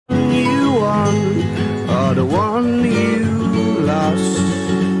You're the one you lost.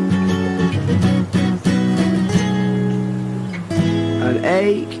 An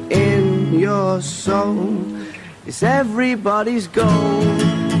ache in your soul. It's everybody's goal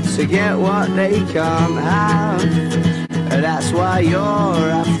to get what they can't have. And that's why you're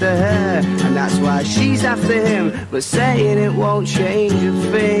after her, and that's why she's after him. But saying it won't change a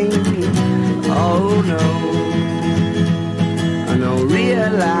thing. Oh no. I know,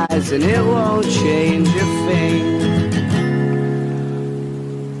 realizing it won't change a thing.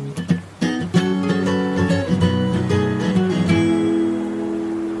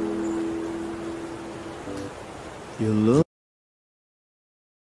 You look.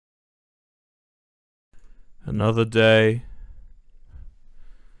 Another day.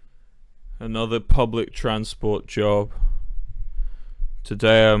 Another public transport job.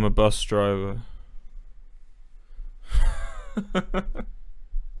 Today I'm a bus driver.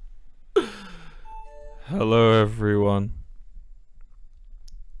 Hello everyone.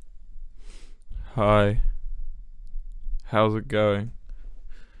 Hi. How's it going?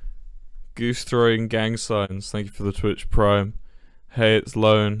 Goose throwing gang signs, thank you for the Twitch Prime. Hey, it's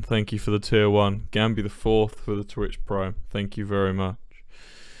Lone, thank you for the tier 1. Gamby the 4th for the Twitch Prime, thank you very much.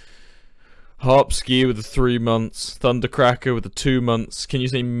 Harpski with the 3 months. Thundercracker with the 2 months. Can you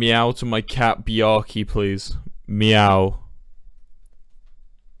say meow to my cat Bjarki, please? Meow.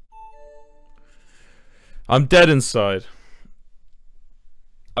 I'm dead inside.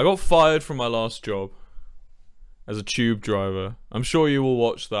 I got fired from my last job as a tube driver. I'm sure you all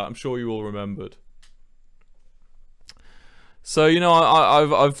watched that. I'm sure you all remembered. So you know,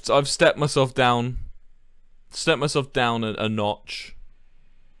 I've stepped myself down a notch,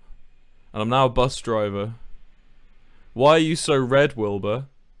 and I'm now a bus driver. Why are you so red, Wilbur?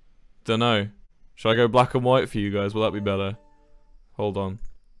 Dunno. Should I go black and white for you guys? Will that be better? Hold on.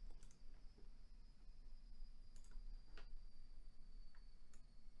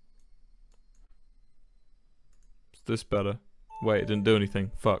 Is this better? Wait, it didn't do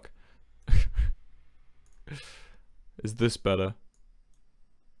anything. Fuck. Is this better?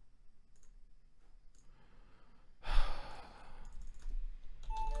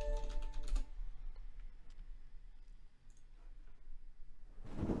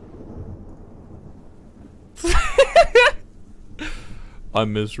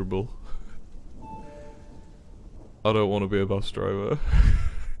 I'm miserable. I don't want to be a bus driver.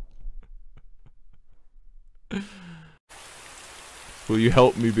 Will you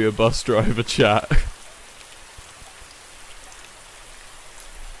help me be a bus driver, chat?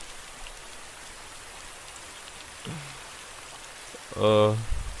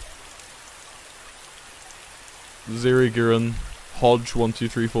 Zirigiran,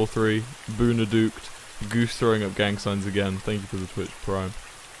 Hodge12343, Boonaduked, Goose throwing up gang signs again. Thank you for the Twitch Prime.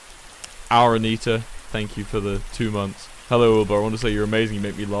 Auranita, thank you for the 2 months. Hello Wilbur, I want to say you're amazing. You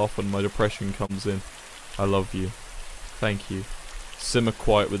make me laugh when my depression comes in. I love you. Thank you. Simmer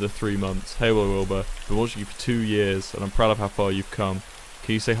Quiet with the 3 months. Hey Wilbur, been watching you for 2 years and I'm proud of how far you've come.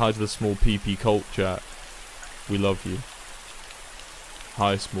 Can you say hi to the small PP cult chat? We love you.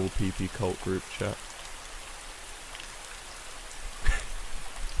 Hi small PP cult group chat.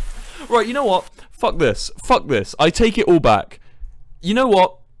 Right, you know what? Fuck this. Fuck this. I take it all back. You know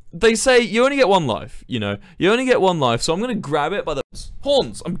what? They say you only get one life, you know. You only get one life, so I'm gonna grab it by the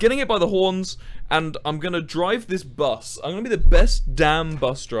horns. I'm getting it by the horns, and I'm gonna drive this bus. I'm gonna be the best damn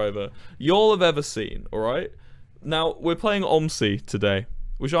bus driver y'all have ever seen, alright? Now, we're playing OMSI today,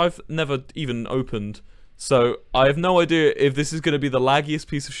 which I've never even opened. So, I have no idea if this is gonna be the laggiest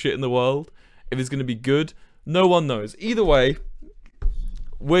piece of shit in the world. If it's gonna be good. No one knows. Either way,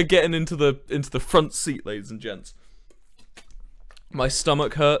 we're getting into the front seat, ladies and gents. My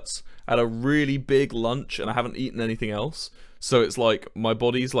stomach hurts. I had a really big lunch and I haven't eaten anything else. So it's like my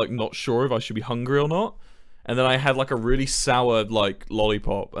body's like not sure if I should be hungry or not. And then I had like a really sour like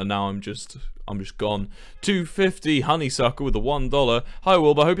lollipop and now I'm just gone. 250 honeysuckle with the $1. Hi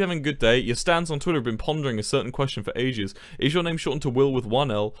Wilbur, I hope you're having a good day. Your stance on Twitter have been pondering a certain question for ages. Is your name shortened to Will with 1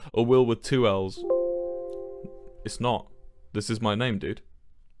 L or Will with 2 L's? It's not. This is my name, dude.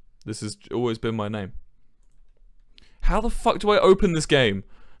 This has always been my name. How the fuck do I open this game?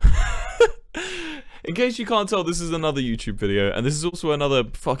 In case you can't tell, this is another YouTube video, and this is also another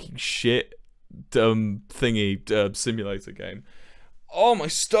fucking shit thingy simulator game. Oh, my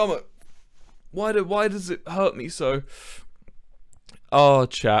stomach! Why does it hurt me so? Oh,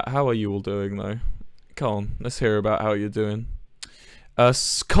 chat, how are you all doing though? Come on, let's hear about how you're doing.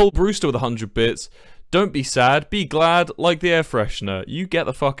 Cole Brewster with 100 bits. Don't be sad, be glad, like the air freshener. You get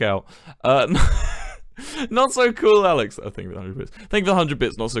the fuck out. Not so cool, Alex. Oh, thank you for the 100 bits. Thank you for the 100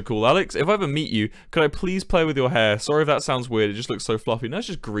 bits. Not so cool, Alex. If I ever meet you, could I please play with your hair? Sorry if that sounds weird. It just looks so fluffy. No, it's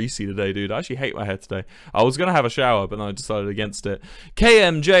just greasy today, dude. I actually hate my hair today. I was gonna have a shower, but then I decided against it.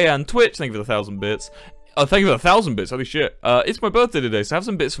 KMJ and Twitch. Thank you for the 1,000 bits. Oh, thank you for the 1,000 bits. Holy shit. It's my birthday today, so have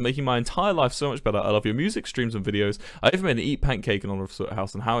some bits for making my entire life so much better. I love your music, streams, and videos. I even made an eat pancake in honor of Soot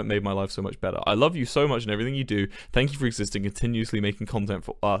House and how it made my life so much better. I love you so much and everything you do. Thank you for existing, continuously making content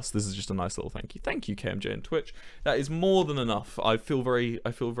for us. This is just a nice little thank you. Thank you, KMJ and Twitch. That is more than enough. I feel very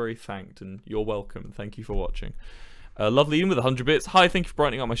thanked, and you're welcome. Thank you for watching. Lovely Ian with 100 bits. Hi, thank you for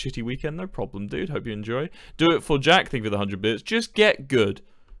brightening up my shitty weekend. No problem, dude. Hope you enjoy. Do it for Jack. Thank you for the 100 bits. Just get good.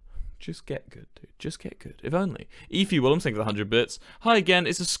 Just get good, dude. Just get good. If only. Efi Williams, thank you for the 100 bits. Hi again.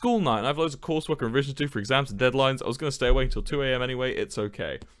 It's a school night, and I have loads of coursework and revision to do for exams and deadlines. I was going to stay awake until 2 AM anyway. It's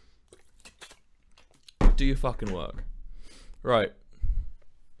okay. Do your fucking work. Right.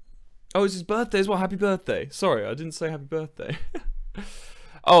 Oh, it's his birthday as well. Happy birthday. Sorry, I didn't say happy birthday.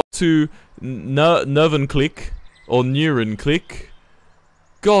 Oh, to Nervenklick, or Neurenklick.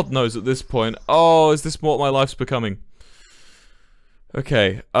 God knows at this point. Oh, is this what my life's becoming?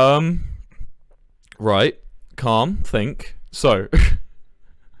 Okay, right, calm, think, so,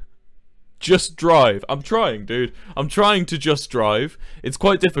 just drive. I'm trying, dude. I'm trying to just drive. It's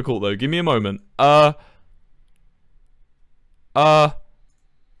quite difficult, though. Give me a moment. Right,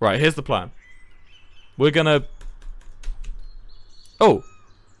 here's the plan. We're gonna... Oh,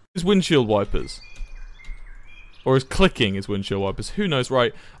 his windshield wipers. Or is clicking his windshield wipers. Who knows,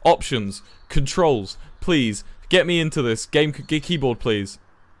 right. Options, controls, please. Get me into this. Game keyboard, please.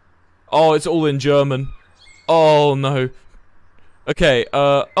 Oh, it's all in German. Oh, no. Okay,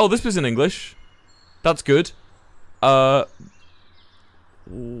 oh, this was in English. That's good.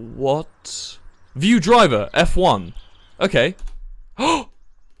 What? View driver, F1. Okay.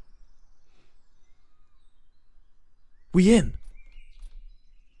 We in.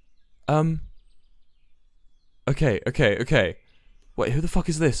 Okay. Wait, who the fuck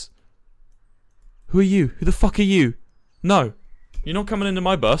is this? Who are you? Who the fuck are you? No. You're not coming into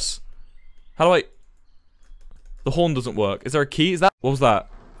my bus. How do I... The horn doesn't work. Is there a key? Is that... What was that?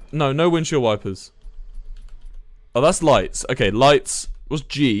 No, no windshield wipers. Oh, that's lights. Okay, lights. What's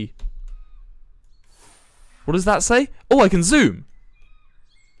G? What does that say? Oh, I can zoom.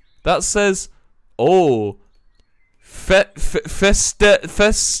 That says... Oh.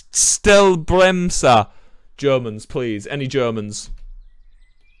 Festelbremser. Germans, please. Any Germans?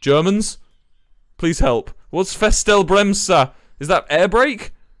 Germans? Please help. What's Festelbremser? Is that air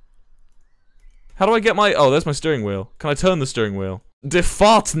brake? How do I get my... Oh, there's my steering wheel. Can I turn the steering wheel? De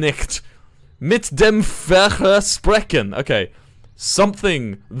Fahrt nicht. Mit dem Versprechen. Okay.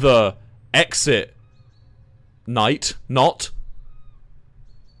 Something the exit night. Not.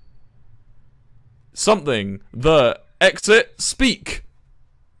 Something the exit speak.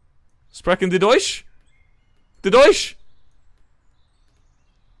 Sprechen die Deutsch? Die Deutsch?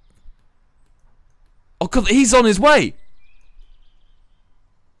 Oh god, he's on his way!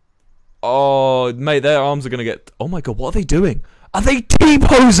 Oh, mate, their arms are gonna get... Oh my god, what are they doing? Are they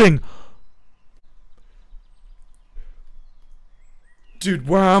T-posing? Dude,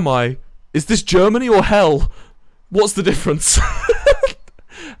 where am I? Is this Germany or hell? What's the difference?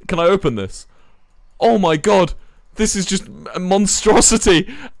 Can I open this? Oh my god, this is just a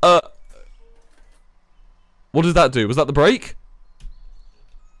monstrosity. What did that do? Was that the brake?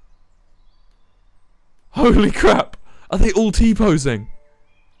 Holy crap! Are they all T-posing?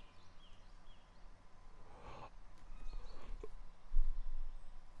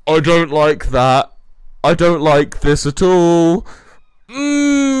 I don't like that. I don't like this at all.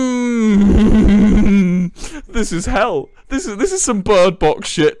 This is hell. This is some Bird Box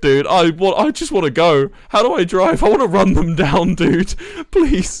shit, dude. I just want to go. How do I drive? I want to run them down, dude.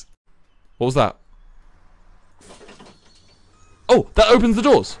 Please. What was that? Oh, that opens the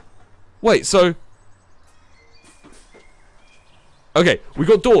doors. Wait, so... Okay, we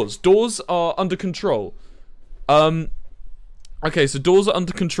got doors. Doors are under control. Okay, so doors are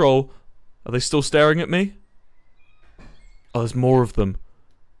under control. Are they still staring at me? Oh, there's more of them.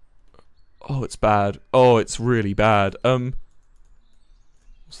 Oh, it's bad. Oh, it's really bad. What's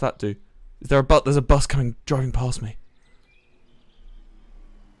that do? Is there a bus? There's a bus driving past me.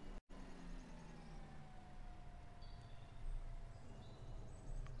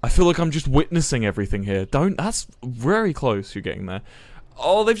 I feel like I'm just witnessing everything here. That's very close, you're getting there.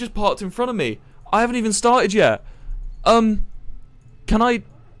 Oh, they've just parked in front of me. I haven't even started yet. Can I...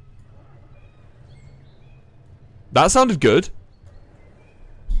 That sounded good.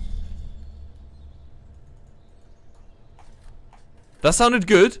 That sounded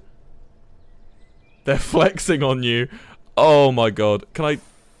good. They're flexing on you. Oh my god. Can I...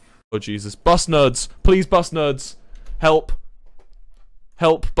 Oh Jesus. Bus nerds. Please, bus nerds. Help.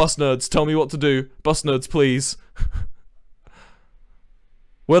 Help, bus nerds. Tell me what to do. Bus nerds, please.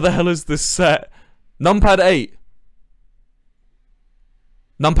 Where the hell is this set? Numpad 8.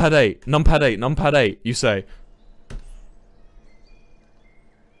 Numpad 8. Numpad 8. Numpad 8, you say.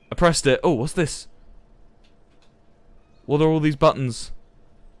 I pressed it. Oh, what's this? What are all these buttons?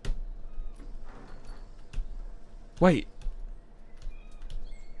 Wait.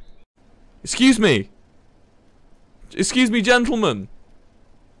 Excuse me. Excuse me, gentlemen.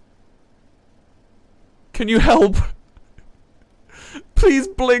 Can you help? Please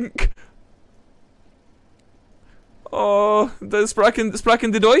blink. Oh, de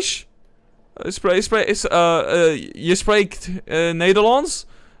spraken de Deutsch? Je spreekt Nederlands?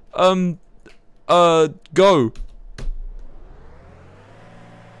 Go.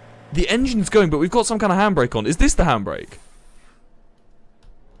 The engine's going, but we've got some kind of handbrake on. Is this the handbrake?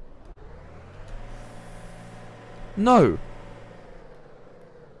 No.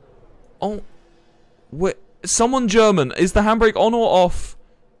 Oh. Wait. Someone German. Is the handbrake on or off?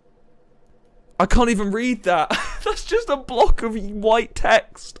 I can't even read that. That's just a block of white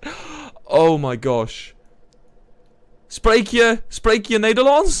text. Oh my gosh. Spreek je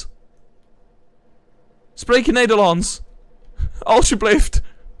Nederlands? Spreek je Nederlands? Alsjeblieft.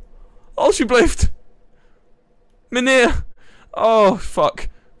 Alsjeblieft. Meneer. Oh, fuck.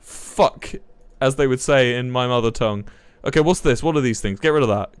 Fuck. As they would say in my mother tongue. Okay, what's this? What are these things? Get rid of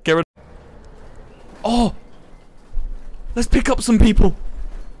that. Get rid of... Oh! Let's pick up some people.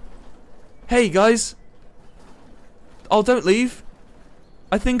 Hey, guys. Oh, don't leave.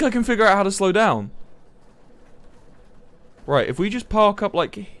 I think I can figure out how to slow down. Right, if we just park up,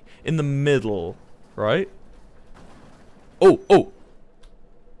 like, in the middle, right? Oh, oh!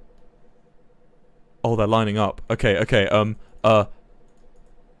 Oh, they're lining up. Okay, okay,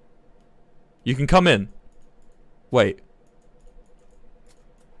 you can come in. Wait.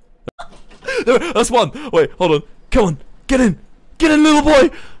 That's one! Wait, hold on. Come on, get in! Get in, little boy!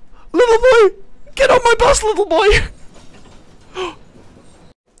 Little boy! Get on my bus, little boy!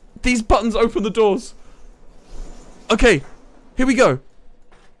 These buttons open the doors. Okay, here we go.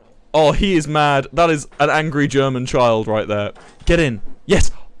 Oh, he is mad. That is an angry German child right there. Get in.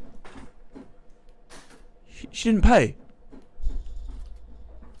 Yes! She didn't pay.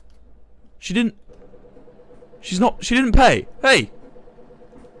 She didn't... She didn't pay. Hey!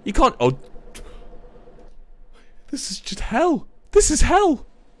 You can't... Oh. This is just hell. This is hell.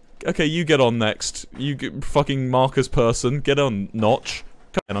 Okay, you get on next. You get, fucking Marcus person. Get on, Notch.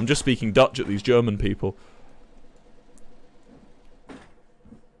 And I'm just speaking Dutch at these German people.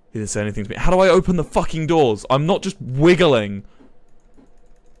 He didn't say anything to me. How do I open the fucking doors? I'm not just wiggling.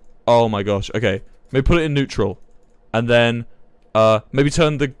 Oh my gosh. Okay. Maybe put it in neutral. And then, maybe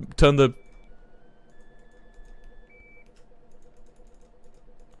turn the...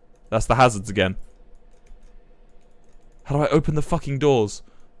 That's the hazards again. How do I open the fucking doors?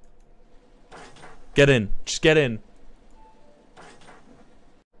 Get in. Just get in.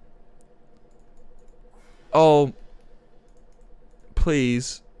 Oh.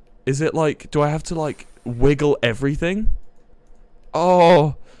 Please. Is it like... Do I have to like wiggle everything?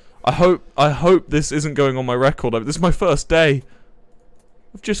 Oh. I hope this isn't going on my record. This is my first day.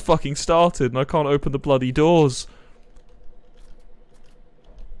 I've just fucking started and I can't open the bloody doors.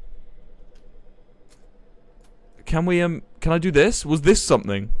 Can we, can I do this? Was this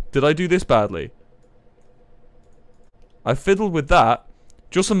something? Did I do this badly? I fiddled with that.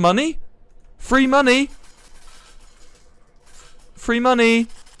 Do you want some money? Free money? Free money?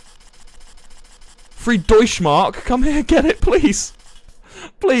 Free Deutschmark? Come here, get it, please.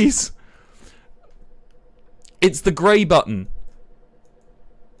 Please. It's the grey button.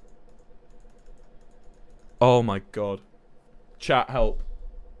 Oh my god. Chat, help.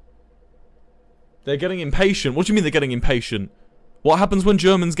 They're getting impatient. What do you mean they're getting impatient? What happens when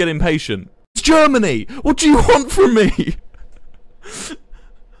Germans get impatient? It's Germany! What do you want from me?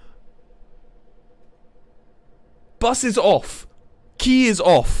 Bus is off. Key is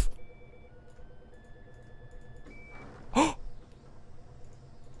off.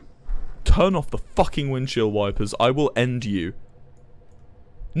 Turn off the fucking windshield wipers. I will end you.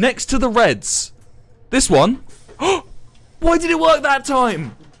 Next to the reds. This one. Why did it work that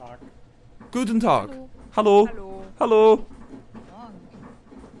time? Guten Tag. Hallo. Hallo. Hallo.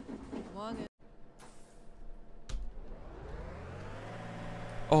 Morgen.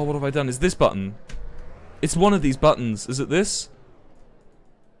 Oh, what have I done? Is this button? It's one of these buttons. Is it this?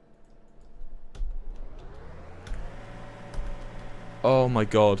 Oh my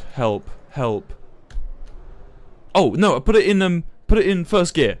god. Help. Help. Oh no, put it in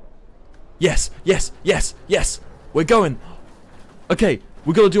first gear. Yes, yes, yes, yes. We're going. Okay,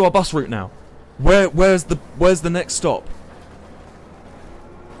 we gotta do our bus route now. Where's the next stop?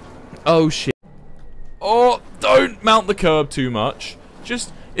 Oh shit. Oh, don't mount the curb too much.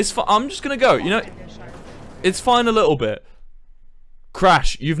 I'm just gonna go. You know, it's fine a little bit.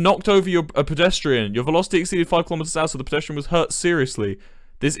 Crash. You've knocked over a pedestrian. Your velocity exceeded 5 kilometers an hour, so the pedestrian was hurt seriously.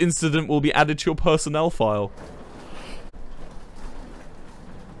 This incident will be added to your personnel file.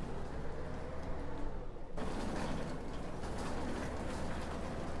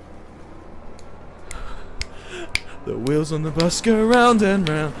 The wheels on the bus go round and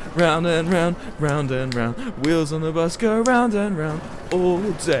round, round and round, round and round. Wheels on the bus go round and round all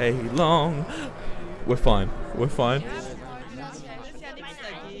day long. We're fine. We're fine.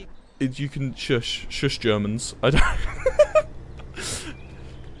 You can shush Germans. I don't.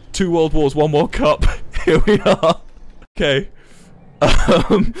 2 World Wars, 1 World Cup. Here we are. Okay.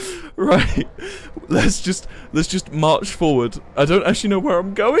 Right. Let's just march forward. I don't actually know where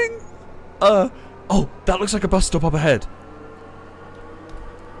I'm going. Oh, that looks like a bus stop up ahead.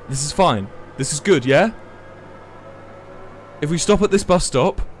 This is fine. This is good, yeah? If we stop at this bus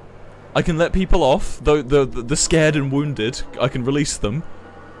stop, I can let people off. The scared and wounded, I can release them.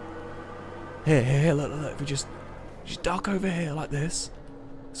 Here, look. If we just duck over here like this.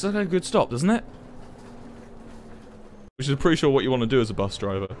 It's like a good stop, doesn't it? Which is pretty sure what you want to do as a bus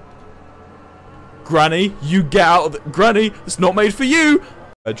driver. Granny, you get out of the... Granny, it's not made for you!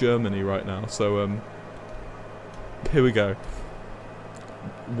 Germany right now, so here we go.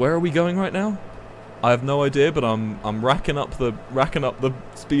 Where are we going right now? I have no idea, but I'm racking up the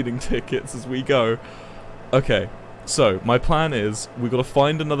speeding tickets as we go. Okay, so my plan is we got to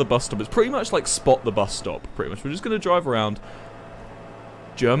find another bus stop. It's pretty much like spot the bus stop. Pretty much, we're just gonna drive around.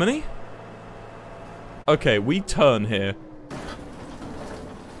 Germany? Okay, we turn here.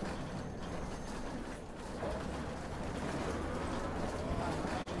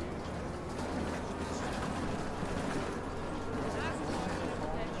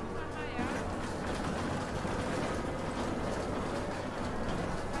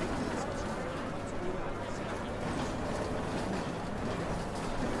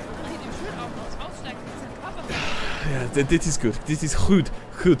 Yeah, this is good. This is good.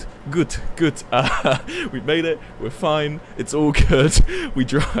 We made it. We're fine. It's all good. We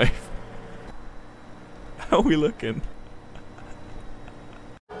drive. How are we looking?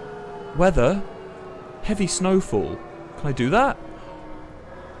 Weather? Heavy snowfall. Can I do that?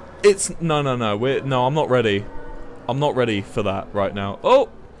 It's... No. I'm not ready. I'm not ready for that right now. Oh!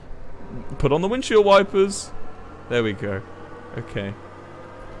 Put on the windshield wipers. There we go. Okay.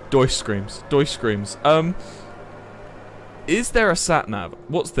 Doish screams. Is there a sat-nav?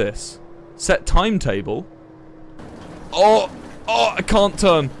 What's this? Set timetable? Oh, I can't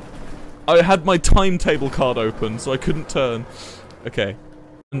turn. I had my timetable card open, so I couldn't turn. Okay.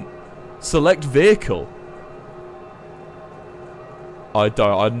 Select vehicle.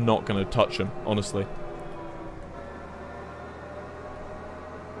 I'm not gonna touch him, honestly.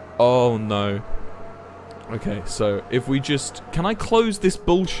 Oh no. Okay, so if we just... Can I close this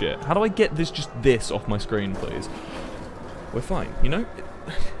bullshit? How do I get this off my screen, please? We're fine, you know?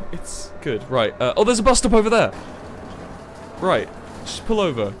 It's good. Right. Oh, there's a bus stop over there. Right. Just pull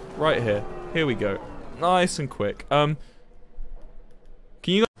over. Right here. Here we go. Nice and quick. Can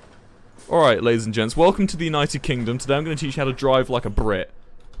you... Alright, ladies and gents. Welcome to the United Kingdom. Today I'm going to teach you how to drive like a Brit.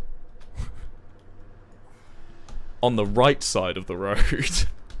 On the right side of the road.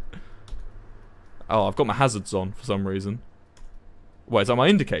 Oh, I've got my hazards on for some reason. Wait, is that my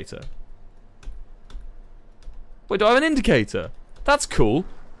indicator? Wait, do I have an indicator? That's cool.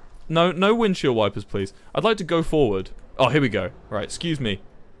 No windshield wipers, please. I'd like to go forward. Oh, here we go. Right, excuse me.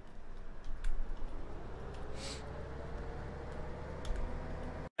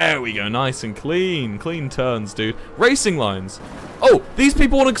 There we go, nice and clean. Clean turns, dude. Racing lines. Oh, these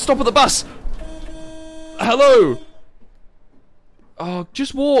people want to stop at the bus. Hello. Oh,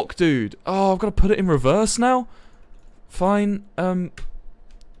 just walk, dude. Oh, I've got to put it in reverse now. Fine. Let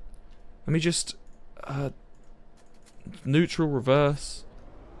me just... neutral, reverse.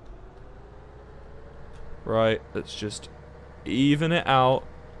 Right, let's just even it out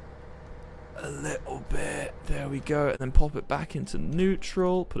a little bit. There we go. And then pop it back into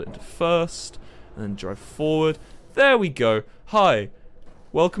neutral, put it into first, and then drive forward. There we go. Hi.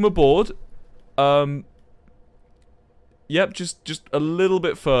 Welcome aboard. Yep, just a little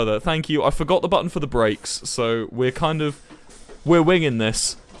bit further. Thank you. I forgot the button for the brakes, so we're winging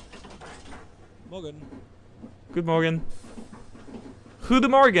this. Morgen. Good morning.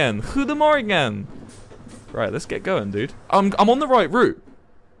 Goedemorgen. Goedemorgen. Right, let's get going, dude. I'm on the right route.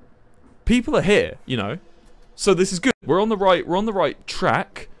 People are here, you know. So this is good. We're on the right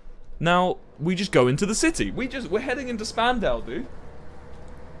track. Now we just go into the city. We're heading into Spandau, dude.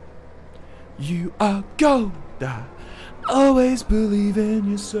 You are gold. Always believe in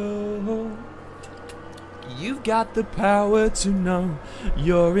your soul. You've got the power to know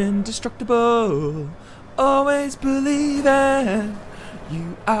you're indestructible. Always believe it.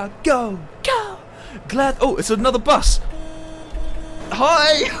 You are gold. Go. Glad. Oh, it's another bus.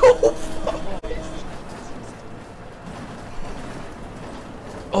 Hi.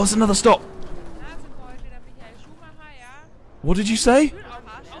 Oh, it's another stop. What did you say?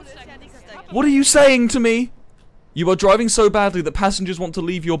 What are you saying to me? You are driving so badly that passengers want to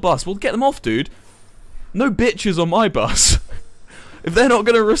leave your bus. Well, get them off, dude. No bitches on my bus. If they're not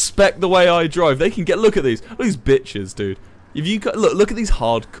going to respect the way I drive, they can get... Look at these. Look at these bitches, dude. If you look at these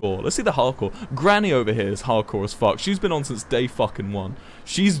hardcore. Let's see the hardcore. Granny over here is hardcore as fuck. She's been on since day fucking one.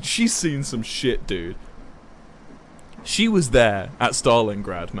 She's seen some shit, dude. She was there at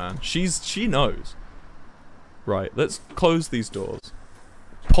Stalingrad, man. She knows. Right, let's close these doors.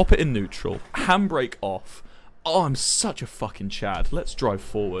 Pop it in neutral. Handbrake off. Oh, I'm such a fucking Chad. Let's drive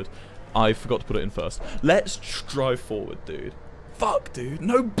forward. I forgot to put it in first. Let's drive forward, dude. Fuck, dude.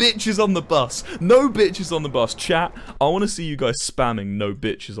 No bitches on the bus. No bitches on the bus. Chat, I want to see you guys spamming no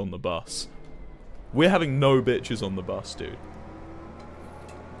bitches on the bus. We're having no bitches on the bus, dude.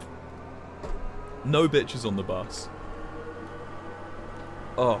 No bitches on the bus.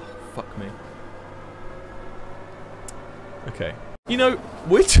 Oh, fuck me. Okay. You know,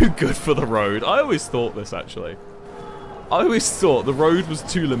 we're too good for the road. I always thought this, actually. I always thought the road was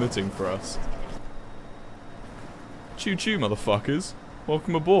too limiting for us. Choo-choo, motherfuckers.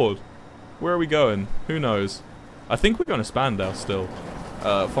 Welcome aboard. Where are we going? Who knows? I think we're going to Spandau still.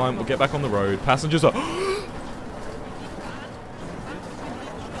 Fine, we'll get back on the road. Passengers are...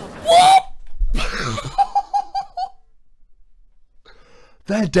 What?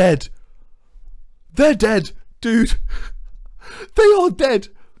 They're dead. They're dead, dude. They are dead.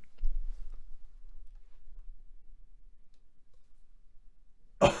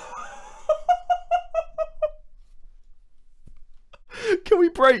 Can we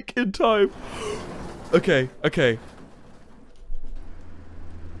brake in time? Okay, okay.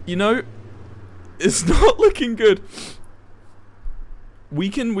 You know, it's not looking good. We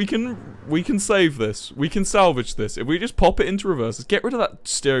can save this. We can salvage this. If we just pop it into reverse, let's get rid of that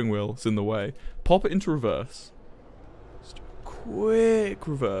steering wheel that's in the way. Pop it into reverse. Just do a quick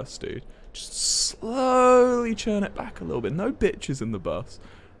reverse, dude. Just slowly churn it back a little bit. No bitches in the bus.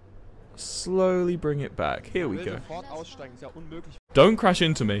 Slowly bring it back. Here we go. Don't crash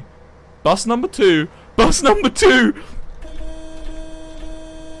into me. Bus number 2. Bus number 2.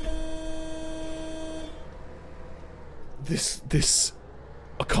 This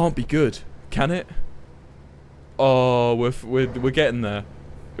I can't be good, can it? Oh, we're getting there.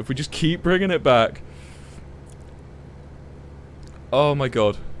 If we just keep bringing it back. Oh my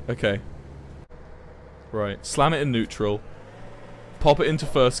god. Okay. Right. Slam it in neutral. Pop it into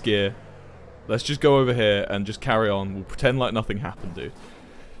first gear. Let's just go over here and just carry on. We'll pretend like nothing happened, dude.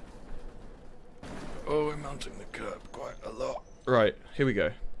 Oh, we're mounting the curb quite a lot. Right, here we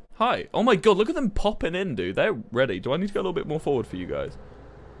go. Hi. Oh my god, look at them popping in, dude. They're ready. Do I need to go a little bit more forward for you guys?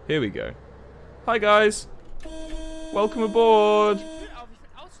 Here we go. Hi, guys. Welcome aboard.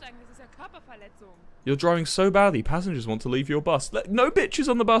 You're driving so badly, passengers want to leave your bus. No bitches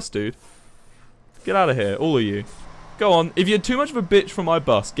on the bus, dude. Get out of here, all of you. Go on. If you're too much of a bitch for my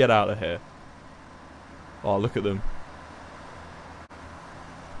bus, get out of here. Oh, look at them.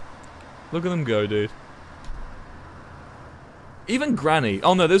 Look at them go, dude. Even Granny.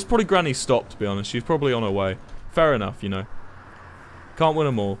 Oh no, there's probably Granny stopped, to be honest. She's probably on her way. Fair enough, you know. Can't win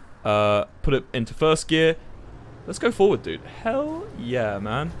them all. Put it into first gear. Let's go forward, dude. Hell yeah,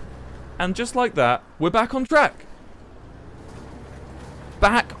 man. And just like that, we're back on track.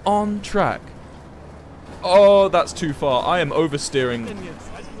 Back on track. Oh, that's too far. I am oversteering.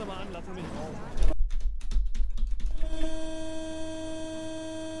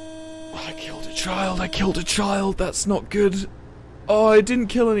 I killed a child. I killed a child. That's not good. Oh, I didn't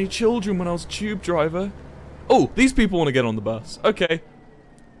kill any children when I was a tube driver. Oh, these people want to get on the bus. Okay.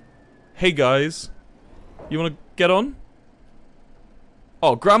 Hey, guys. You want to get on?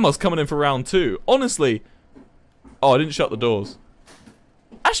 Oh, Grandma's coming in for round 2. Honestly. Oh, I didn't shut the doors.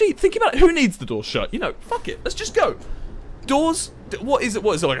 Actually, think about it. Who needs the door shut? You know, fuck it. Let's just go. Doors? What is it?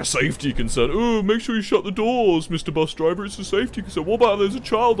 What is it, like a safety concern? Oh, make sure you shut the doors, Mr. Bus Driver. It's a safety concern. What about if there's a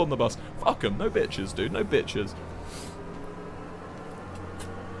child on the bus? Fuck them. No bitches, dude. No bitches.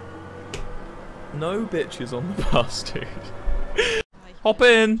 No bitches on the bus, dude. Hop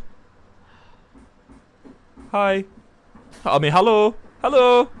in. Hi. I mean, hello.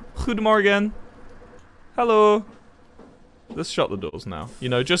 Hello. Goedemorgen. Hello. Let's shut the doors now. You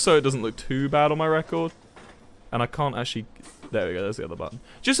know, just so it doesn't look too bad on my record. And I can't actually... There we go, there's the other button.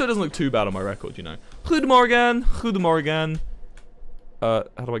 Just so it doesn't look too bad on my record, you know. Goedemorgen. Goedemorgen. How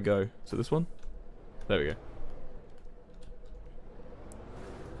do I go? Is it this one? There we go.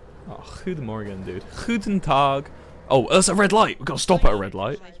 Oh, goedemorgen, dude. Guten Tag. Oh, that's a red light. We've got to stop at a red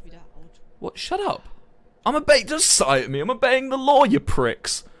light. What? Shut up. I'm obeying. Just sigh at me. I'm obeying the law, you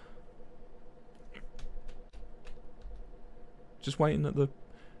pricks. Just waiting at the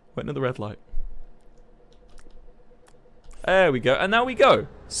red light. There we go. And now we go.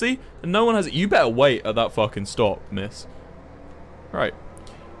 See? And no one has it. You better wait at that fucking stop, miss. Right.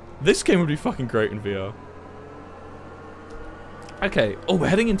 This game would be fucking great in VR. Okay. Oh, we're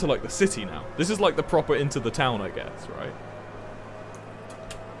heading into, like, the city now. This is, like, the proper into the town, I guess, right?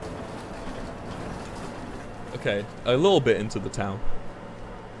 Okay. A little bit into the town.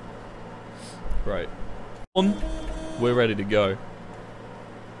 Right. We're ready to go.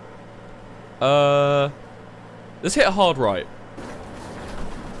 Let's hit a hard right.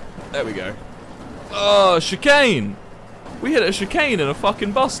 There we go. Oh, chicane! We hit a chicane in a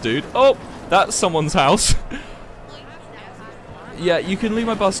fucking bus, dude. Oh, that's someone's house. Yeah, you can leave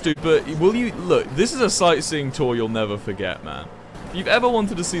my bus, dude, but will you... Look, this is a sightseeing tour you'll never forget, man. If you've ever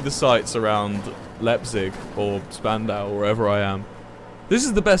wanted to see the sights around Leipzig or Spandau or wherever I am, this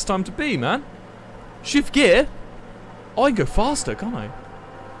is the best time to be, man. Shift gear? Oh, I can go faster, can't I?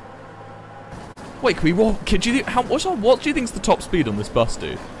 Wait, can we walk? What do you think's the top speed on this bus,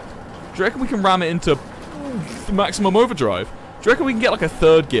 dude? Do you reckon we can ram it into maximum overdrive? Do you reckon we can get like a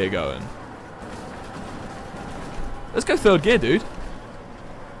third gear going? Let's go third gear, dude.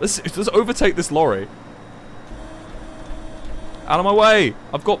 Let's overtake this lorry. Out of my way!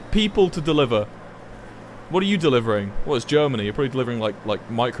 I've got people to deliver. What are you delivering? What is Germany? You're probably delivering like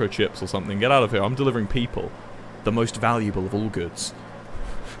microchips or something. Get out of here! I'm delivering people, the most valuable of all goods.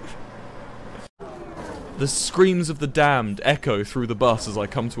 The screams of the damned echo through the bus as I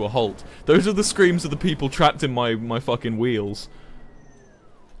come to a halt. Those are the screams of the people trapped in my fucking wheels.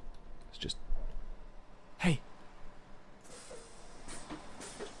 It's just... Hey.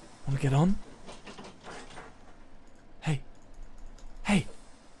 Wanna get on? Hey. Hey.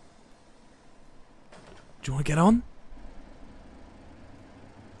 Do you wanna get on?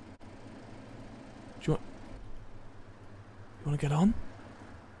 You wanna get on?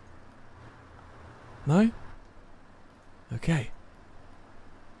 No? Okay.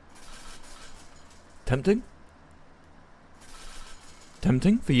 Tempting?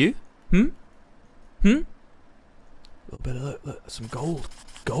 Tempting for you? Hmm? Hmm? A little bit of, look, some gold.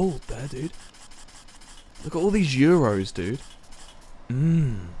 Gold there, dude. Look at all these euros, dude.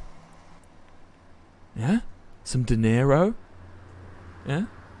 Mmm. Yeah? Some dinero? Yeah?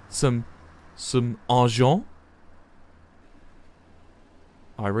 Some argent?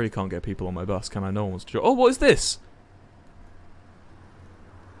 I really can't get people on my bus, can I? No one wants to drive. Oh, what is this?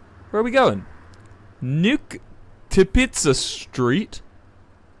 Where are we going? Nuke Tipitza Street.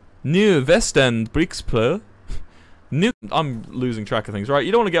 New West End Brixplö. Nuke. I'm losing track of things, right?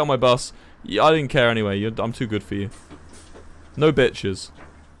 You don't want to get on my bus. I didn't care anyway. I'm too good for you. No bitches.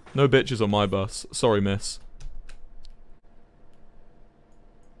 No bitches on my bus. Sorry, miss.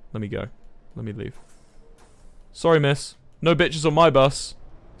 Let me go. Let me leave. Sorry, miss. No bitches on my bus.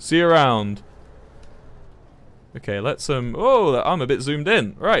 See you around. Okay, let's oh, I'm a bit zoomed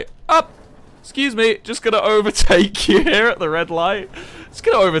in. Right, up. Excuse me, just gonna overtake you here at the red light. Just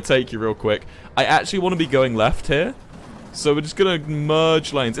gonna overtake you real quick. I actually want to be going left here, so we're just gonna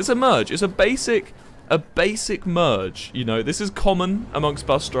merge lanes. It's a merge. It's a basic merge. You know, this is common amongst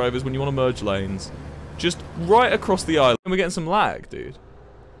bus drivers when you want to merge lanes. Just right across the island. And we're getting some lag, dude.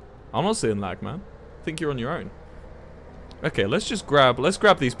 I'm not seeing lag, man. I think you're on your own. Okay, let's grab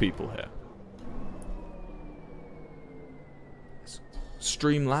these people here.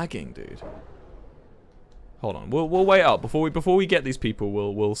 Stream lagging, dude. Hold on, we'll wait up before we get these people.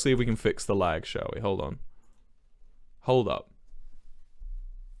 We'll see if we can fix the lag, shall we? Hold on. Hold up.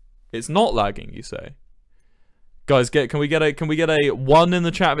 It's not lagging, you say? Guys, can we get a 1 in the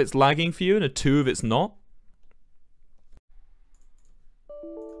chat if it's lagging for you and a 2 if it's not?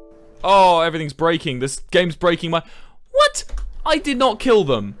 Oh, everything's breaking. This game's breaking my... What? I did not kill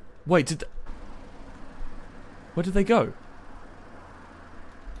them. Wait, where did they go?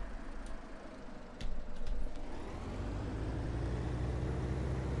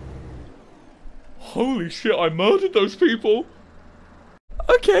 Holy shit, I murdered those people.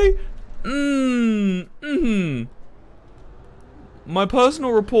 Okay. My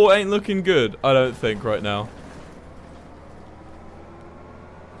personal report ain't looking good, I don't think, right now.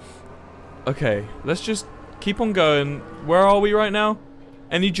 Okay, let's just keep on going. Where are we right now?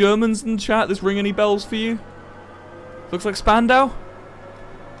 Any Germans in the chat? This ring any bells for you? Looks like Spandau?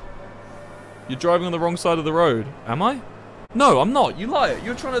 You're driving on the wrong side of the road. Am I? No, I'm not. You liar.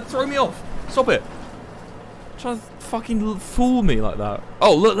 You're trying to throw me off. Stop it. You're trying to fucking fool me like that.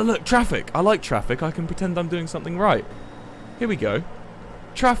 Oh, look, look, look. Traffic. I like traffic. I can pretend I'm doing something right. Here we go.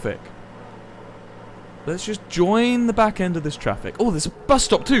 Traffic. Let's just join the back end of this traffic. Oh, there's a bus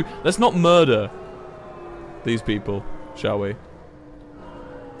stop too. Let's not murder these people, shall we?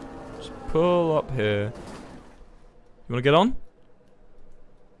 Just pull up here. You wanna get on?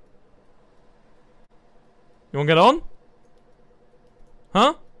 You wanna get on?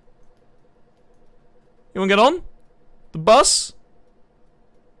 Huh? You wanna get on? The bus?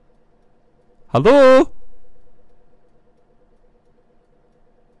 Hello?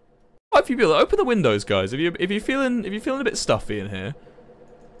 Quite a few people. Open the windows, guys. If you're feeling a bit stuffy in here,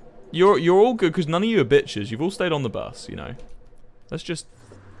 you're all good because none of you are bitches. You've all stayed on the bus, you know. Let's just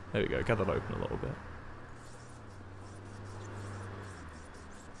there we go. Get that open a little bit.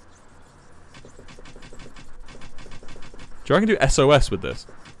 Do you reckon I can do SOS with this?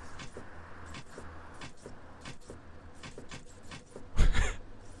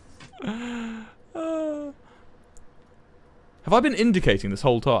 Have I been indicating this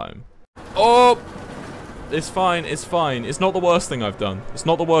whole time? Oh! It's fine, it's fine. It's not the worst thing I've done. It's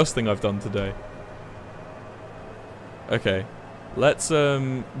not the worst thing I've done today. Okay. Let's,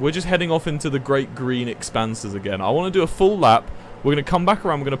 we're just heading off into the great green expanses again. I want to do a full lap. We're going to come back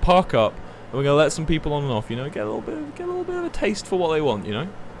around, we're going to park up, and we're going to let some people on and off, you know, get a little bit of a taste for what they want, you know?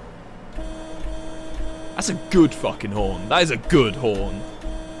 That's a good fucking horn. That is a good horn.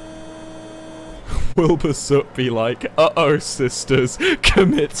 Wilbur Soot be like, uh-oh, sisters,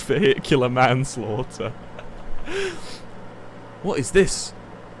 commits vehicular manslaughter. What is this?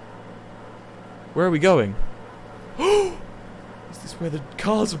 Where are we going? Is this where the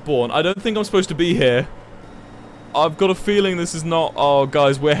cars are born? I don't think I'm supposed to be here. I've got a feeling this is not... Oh,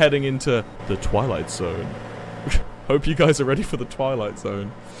 guys, we're heading into the Twilight Zone. Hope you guys are ready for the Twilight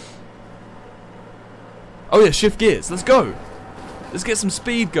Zone. Oh yeah, shift gears. Let's go. Let's get some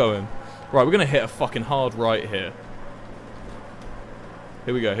speed going. Right, we're gonna hit a fucking hard right here.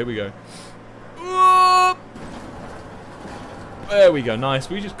 Here we go, here we go. There we go, nice.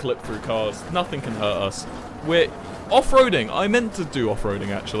 We just clip through cars. Nothing can hurt us. We're off-roading. I meant to do off-roading,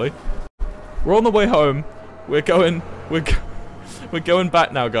 actually. We're on the way home. We're going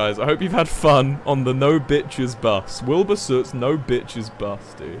back now, guys. I hope you've had fun on the No Bitches bus. Wilbur Soot's No Bitches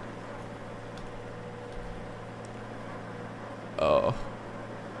bus, dude. Oh.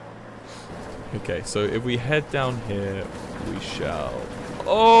 Okay, so if we head down here, we shall...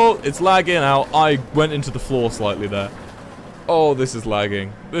 Oh, it's lagging out. I went into the floor slightly there. Oh, this is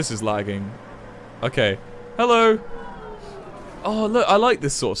lagging. This is lagging. Okay. Hello. Oh, look, I like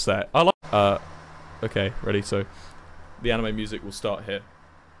this sort of set. I like... Okay, ready, so... The anime music will start here.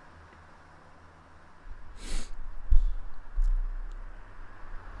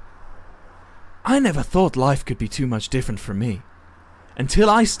 I never thought life could be too much different from me. Until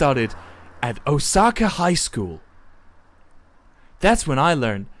I started... at Osaka High School. That's when I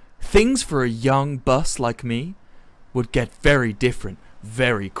learned things for a young bus like me would get very different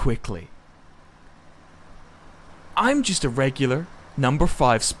very quickly. I'm just a regular number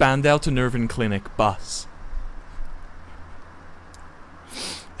 5 Spandau to Nerven Clinic bus.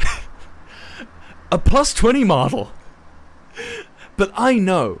 A plus 20 model. But I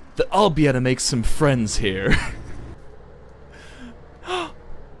know that I'll be able to make some friends here.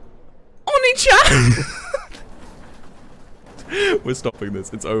 Oni-chan! We're stopping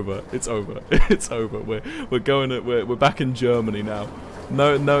this. It's over. It's over. It's over. We're going. We're back in Germany now.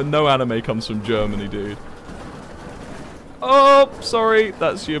 No anime comes from Germany, dude. Oh, sorry.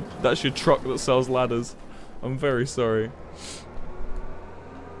 That's your truck that sells ladders. I'm very sorry.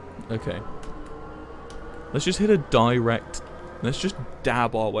 Okay. Let's just hit a direct. Let's just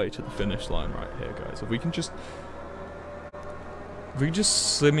dab our way to the finish line right here, guys. If we can just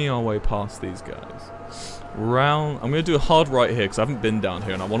simmy our way past these guys. Round. I'm going to do a hard right here because I haven't been down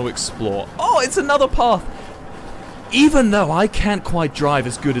here and I want to explore. Oh, it's another path. Even though I can't quite drive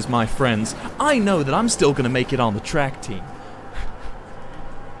as good as my friends, I know that I'm still going to make it on the track team.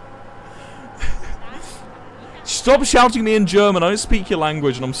 Stop shouting me in German. I don't speak your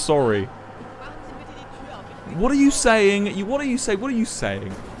language and I'm sorry. What are you saying? What are you saying? What are you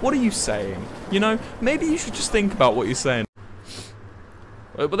saying? What are you saying? You know, maybe you should just think about what you're saying.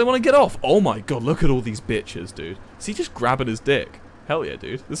 But they want to get off. Oh my god, look at all these bitches, dude. Is he just grabbing his dick? Hell yeah,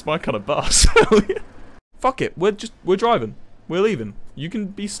 dude. This is my kind of bus. Hell yeah. Fuck it. We're driving. We're leaving. You can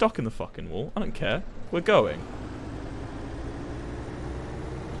be stuck in the fucking wall. I don't care. We're going.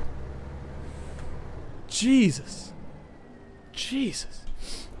 Jesus. Jesus.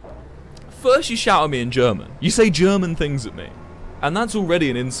 First you shout at me in German. You say German things at me. And that's already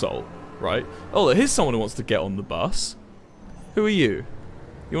an insult, right? Oh, here's someone who wants to get on the bus. Who are you?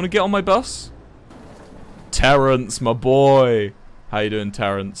 You want to get on my bus? Terrence, my boy. How you doing,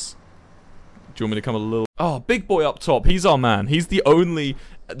 Terrence? Do you want me to come a little... Oh, big boy up top. He's our man. He's the only...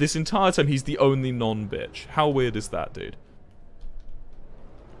 This entire time, he's the only non-bitch. How weird is that, dude?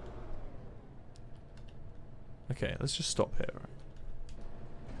 Okay, let's just stop here. Right?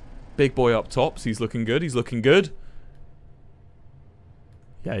 Big boy up top. So he's looking good. He's looking good.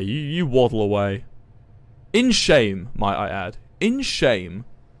 Yeah, you waddle away. In shame, might I add. In shame.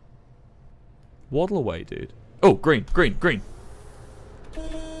 Waddle away, dude. Oh, green, green, green.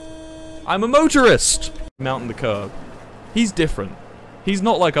 I'm a motorist! Mounting the curb. He's different. He's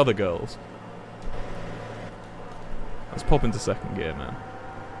not like other girls. Let's pop into second gear, man.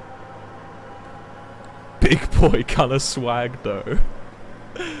 Big boy kinda swag, though.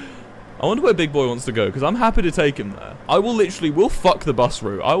 I wonder where Big Boy wants to go, because I'm happy to take him there. I will literally, we'll fuck the bus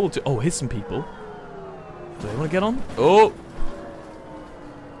route. I will oh, here's some people. Do they want to get on? Oh!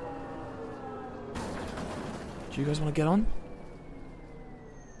 Do you guys want to get on?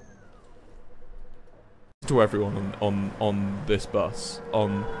 To everyone on this bus.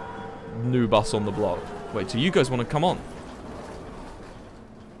 On new bus on the block. Wait, do you guys want to come on?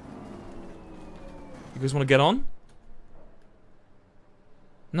 You guys want to get on?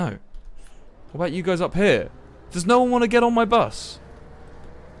 No. What about you guys up here? Does no one want to get on my bus?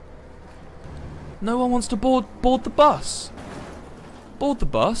 No one wants to board the bus. Board the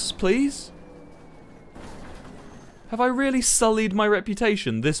bus, please. Have I really sullied my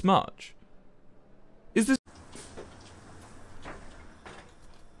reputation this much? Is this...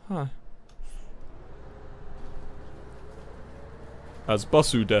 Huh. As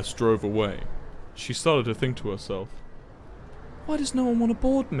Basudes drove away, she started to think to herself, why does no one want to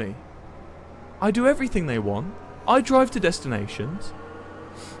board me? I do everything they want. I drive to destinations.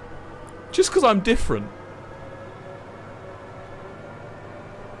 Just because I'm different.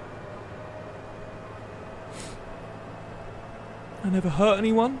 I never hurt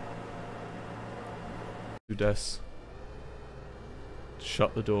anyone. Basudes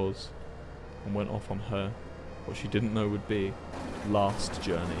shut the doors and went off on her, what she didn't know would be last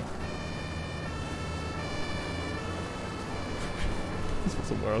journey. This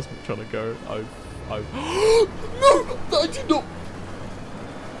wasn't where I was trying to go. No! I did not!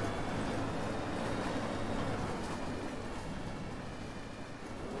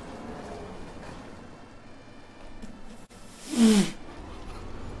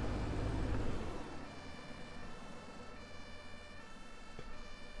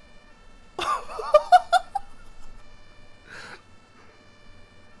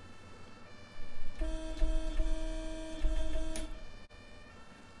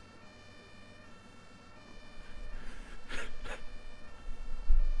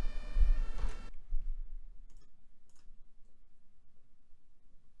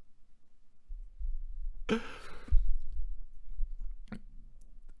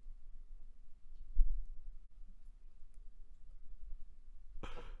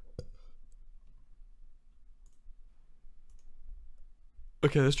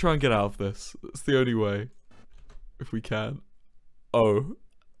 Okay, let's try and get out of this. It's the only way. If we can. Oh.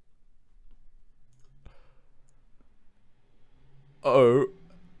 Oh.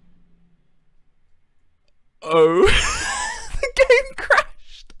 Oh. The game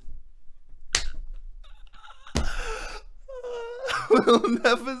crashed. We'll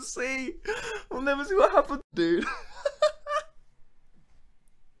never see. We'll never see what happened, dude.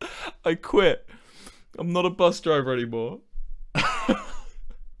 I quit. I'm not a bus driver anymore.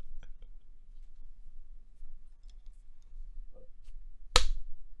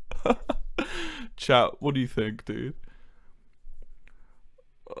 Chat, what do you think, dude?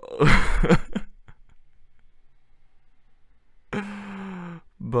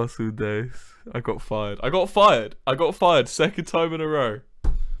 Basudes. I got fired. I got fired. I got fired. Second time in a row.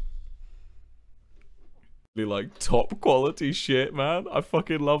 Like top quality shit, man. I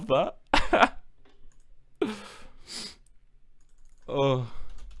fucking love that. Oh.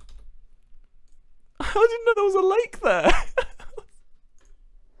 I didn't know there was a lake there.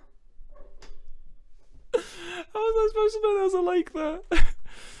 How was I supposed to know there was a lake there?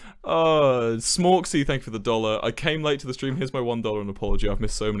 Smorksy, thank you for the $1. I came late to the stream. Here's my $1 and apology. I've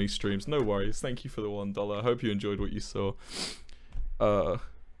missed so many streams. No worries. Thank you for the $1. I hope you enjoyed what you saw.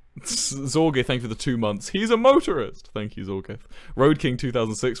 Zorgith, thank you for the 2 months. He's a motorist. Thank you, Zorgith. Road King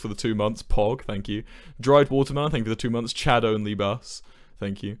 2006 for the 2 months. Pog, thank you. Dried Watermelon, thank you for the 2 months. Chad Only Bus,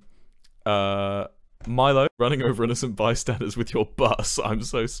 thank you. Milo, running over innocent bystanders with your bus. I'm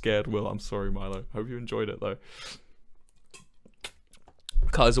so scared, Will. I'm sorry, Milo. Hope you enjoyed it, though.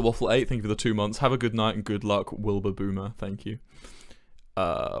 Kaiser Waffle 8, thank you for the 2 months. Have a good night and good luck, Wilbur Boomer. Thank you.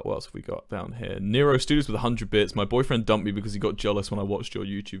 What else have we got down here? Nero Studios with 100 bits. My boyfriend dumped me because he got jealous when I watched your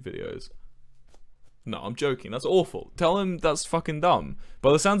YouTube videos. No, I'm joking. That's awful. Tell him that's fucking dumb.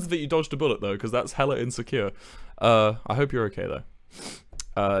 By the sounds of it, you dodged a bullet, though, because that's hella insecure. I hope you're okay, though.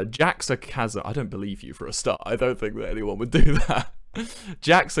 Jacksarcasm. I don't believe you for a start. I don't think that anyone would do that.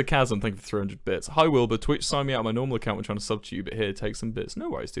 Jacksarcasm, thank you for 300 bits. Hi Wilbur, Twitch signed me out of my normal account when trying to sub to you, but here, take some bits. No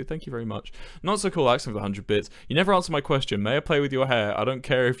worries, dude. Thank you very much. Not so cool, accent for the 100 bits. You never answered my question. May I play with your hair? I don't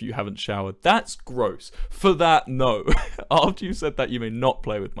care if you haven't showered. That's gross. For that, no. After you said that, you may not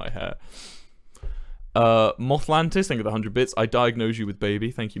play with my hair. Mothlantis, thank you for the 100 bits. I diagnose you with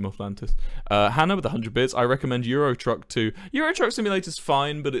baby. Thank you, Mothlantis. Hannah with the 100 bits. I recommend Euro Truck 2. Euro Truck Simulator's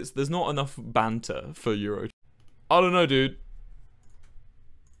fine, but there's not enough banter for Euro. I don't know, dude.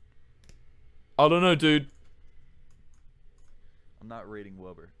 I don't know, dude. I'm not rating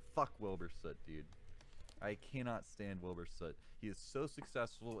Wilbur. Fuck Wilbur Soot, dude. I cannot stand Wilbur Soot. He is so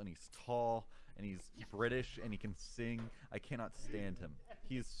successful, and he's tall, and he's British, and he can sing. I cannot stand him.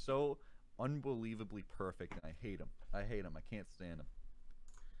 He is so unbelievably perfect, and I hate him. I hate him. I can't stand him.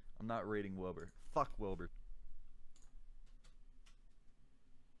 I'm not rating Wilbur. Fuck Wilbur.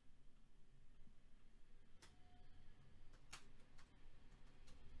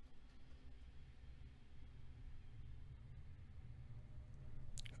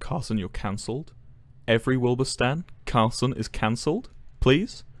 Carson, you're cancelled. Every Wilbur stan, Carson is cancelled.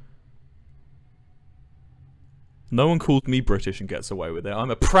 Please? No one called me British and gets away with it. I'm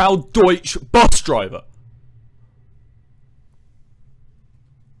a proud Deutsch bus driver.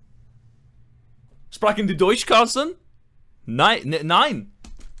 Sprechen die Deutsch, Carson? Nein.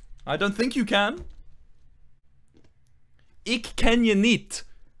 I don't think you can. Ich kenne you nicht.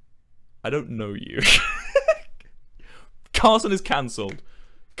 I don't know you. Carson is cancelled.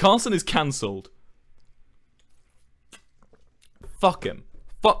 Carson is cancelled. Fuck him.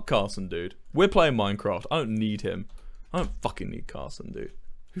 Fuck Carson, dude. We're playing Minecraft. I don't need him. I don't fucking need Carson, dude.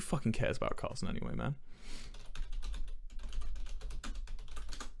 Who fucking cares about Carson anyway, man?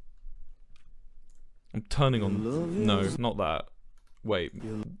 I'm turning on... No, not that. Wait.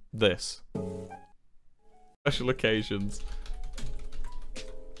 This. Special occasions.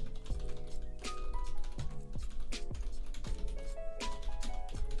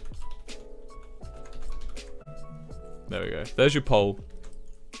 There we go. There's your poll.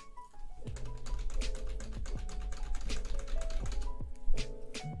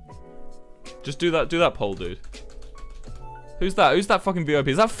 Just do that poll, dude. Who's that? Who's that fucking VIP?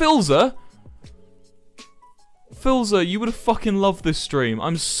 Is that Filzer? Filzer, you would have fucking loved this stream.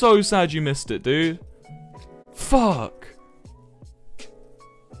 I'm so sad you missed it, dude. Fuck.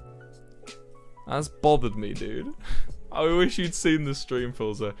 That's bothered me, dude. I wish you'd seen this stream,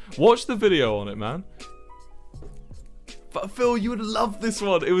 Filzer. Watch the video on it, man. But Phil, you would love this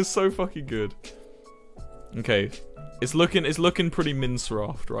one. It was so fucking good. Okay, it's looking pretty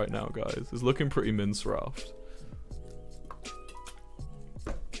Minecraft right now, guys. It's looking pretty Minecraft.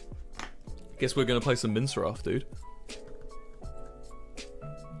 Guess we're gonna play some Minecraft, dude.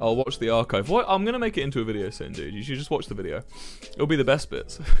 I'll watch the archive. What? I'm gonna make it into a video soon, dude. You should just watch the video. It'll be the best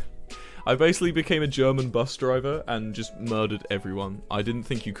bits. I basically became a German bus driver and just murdered everyone. I didn't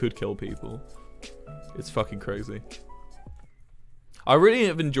think you could kill people. It's fucking crazy. I really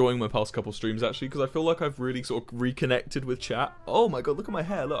am enjoying my past couple streams, actually, because I feel like I've really sort of reconnected with chat. Oh my god, look at my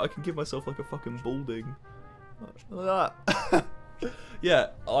hair. Look, I can give myself like a fucking balding. Look at that. Yeah,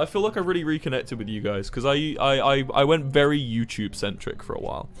 I feel like I really reconnected with you guys, because I went very YouTube-centric for a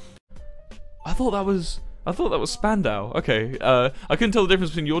while. I thought that was Spandau. Okay, I couldn't tell the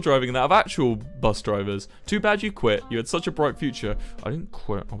difference between your driving and that of actual bus drivers. Too bad you quit. You had such a bright future. I didn't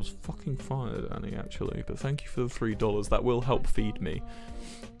quit. I was fucking fired, Annie, actually. But thank you for the $3. That will help feed me.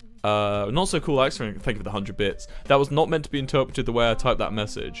 Not so cool, actually. Thank you for the 100 bits. That was not meant to be interpreted the way I typed that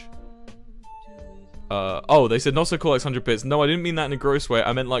message. Oh, they said not so cool, like 100 bits. No, I didn't mean that in a gross way.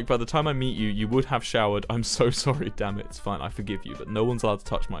 I meant like by the time I meet you, you would have showered. I'm so sorry, damn it. It's fine, I forgive you, but no one's allowed to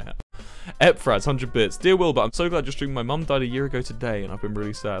touch my hair. Epfrads, 100 bits. Dear Wilbur, I'm so glad you're streaming. My mum died a year ago today, and I've been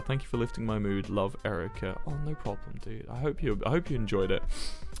really sad. Thank you for lifting my mood. Love, Erica. Oh, no problem, dude. I hope you enjoyed it.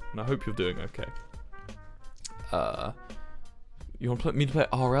 and I hope you're doing okay. You want me to play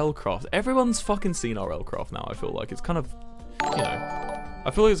RL Craft? Everyone's fucking seen RL Craft now, I feel like. It's kind of, you know,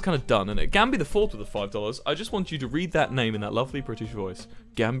 I feel like it's kind of done, and it Gamby the Fourth with the $5. I just want you to read that name in that lovely British voice.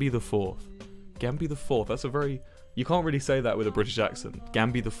 Gamby the Fourth. Gamby the Fourth. That's a very, you can't really say that with a British accent.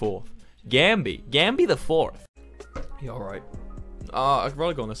 Gamby the Fourth. Gamby the Fourth. Yeah, alright. I'd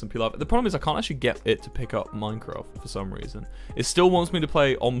rather go on SMP Live. The problem is I can't actually get it to pick up Minecraft for some reason. It still wants me to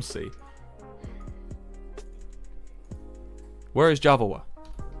play OMSI. Where is Java?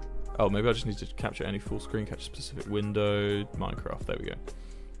 Oh, maybe I just need to capture any full screen, capture specific window, Minecraft. There we go.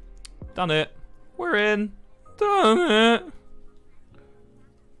 Done it. We're in. Done it.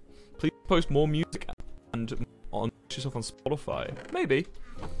 Please post more music and on yourself on Spotify. Maybe.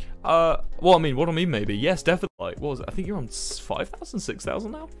 Well, I mean, what do I mean maybe? Yes, definitely. What was it? I think you're on 5,000, 6,000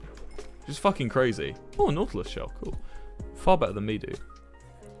 now? Just fucking crazy. Oh, Nautilus shell. Cool. Far better than me, dude.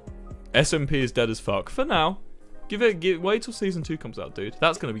 SMP is dead as fuck. For now. Wait till season 2 comes out, dude.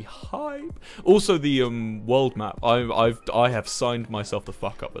 That's gonna be hype. Also, the world map. I have signed myself the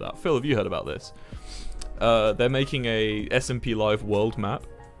fuck up with that. Phil, have you heard about this? They're making a SMP Live world map,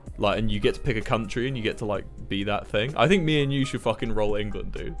 like, and you get to pick a country and you get to like be that thing. I think me and you should fucking roll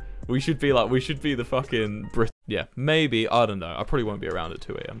England, dude. We should be the fucking Brit. Yeah, maybe. I don't know. I probably won't be around at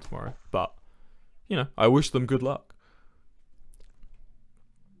 2 AM tomorrow, but you know, I wish them good luck.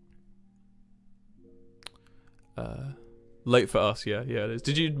 Late for us, yeah, it is.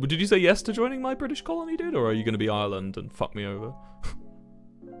 Did you say yes to joining my British colony, dude, or are you gonna be Ireland and fuck me over?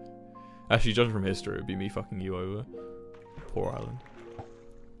 Actually, judging from history, it would be me fucking you over. Poor Ireland.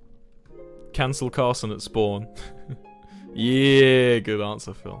 Cancel Carson at spawn. Yeah, good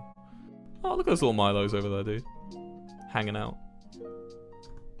answer, Phil. Oh, look at those little Milos over there, dude. Hanging out.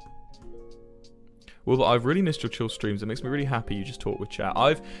 Well, I've really missed your chill streams. It makes me really happy you just talk with chat.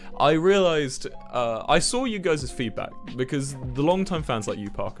 I realized, I saw you guys' feedback, because the long-time fans like you,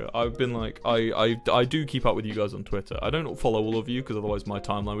 Parker, I've been like, I do keep up with you guys on Twitter. I don't follow all of you, because otherwise my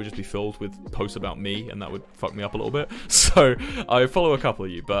timeline would just be filled with posts about me, and that would fuck me up a little bit. So, I follow a couple of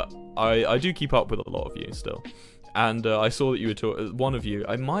you, but I do keep up with a lot of you still. And I saw that you were one of you,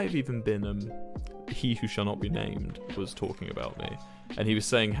 I might have even been, he who shall not be named, was talking about me. And he was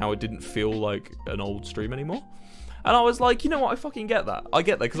saying how it didn't feel like an old stream anymore. And I was like, you know what, I fucking get that. I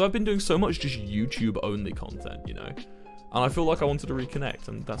get that, because I've been doing so much just YouTube-only content, you know? And I feel like I wanted to reconnect,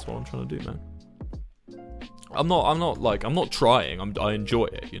 and that's what I'm trying to do, man. I'm not trying, I enjoy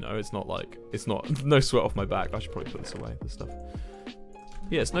it, you know? It's not, no sweat off my back. I should probably put this away, this stuff.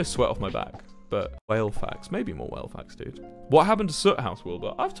 Yeah, it's no sweat off my back. But whale facts, maybe more whale facts, dude. What happened to Soot House,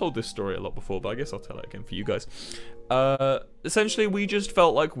 Wilbur? I've told this story a lot before, but I guess I'll tell it again for you guys. Essentially, we just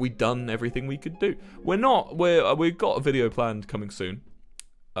felt like we'd done everything we could do. We've got a video planned coming soon,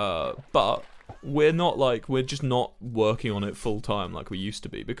 but we're just not working on it full time like we used to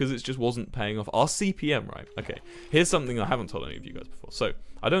be, because it just wasn't paying off. Our CPM, right? Okay, here's something I haven't told any of you guys before. So,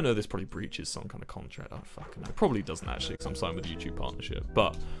 I don't know, this probably breaches some kind of contract. I don't fucking know. It probably doesn't actually, because I'm signed with a YouTube partnership,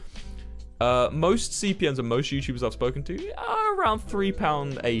 but most CPMs and most YouTubers I've spoken to are around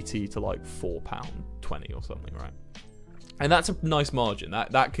 £3.80 to like £4.20 or something, right? And that's a nice margin.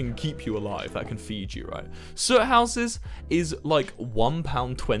 That can keep you alive. That can feed you, right? Soot Houses is like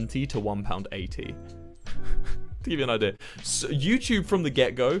 £1.20 to £1.80. To give you an idea. So YouTube from the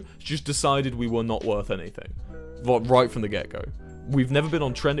get-go just decided we were not worth anything. Right from the get-go. We've never been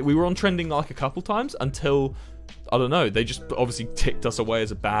on trending. We were on trending like a couple times until, I don't know, they just obviously ticked us away as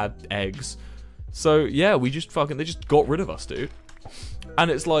a bad eggs. So yeah, they just got rid of us, dude. And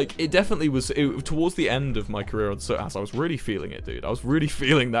it's like, it definitely was, towards the end of my career on Soot House, I was really feeling it, dude. I was really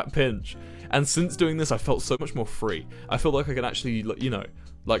feeling that pinch. And since doing this, I felt so much more free. I feel like I can actually, you know,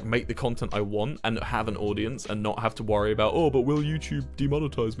 like make the content I want and have an audience and not have to worry about, oh, but will YouTube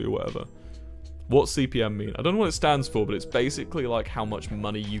demonetize me or whatever. What's CPM mean? I don't know what it stands for, but it's basically like how much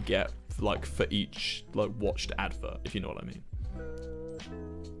money you get like for each like watched advert, if you know what I mean.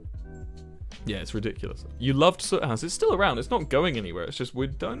 Yeah, it's ridiculous. You loved Soot House. It's still around. It's not going anywhere. It's just we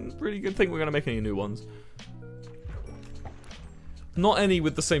don't really think we're going to make any new ones. Not any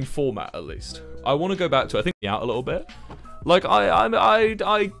with the same format, at least. I want to go back to, I think, out a little bit. Like, I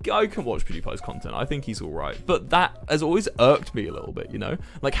can watch PewDiePie's content. I think he's alright. But that has always irked me a little bit, you know?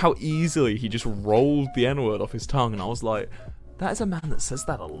 Like, how easily he just rolled the N-word off his tongue. And I was like, that is a man that says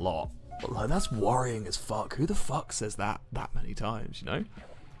that a lot. But, like, that's worrying as fuck. Who the fuck says that many times, you know?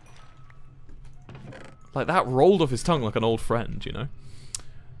 Like, that rolled off his tongue like an old friend, you know?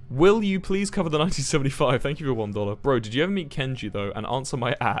 Will you please cover the 1975? Thank you for $1. Bro, did you ever meet Kenji, though, and answer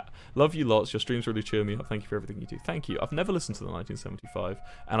my @ Love you lots. Your streams really cheer me up. Thank you for everything you do. Thank you. I've never listened to the 1975,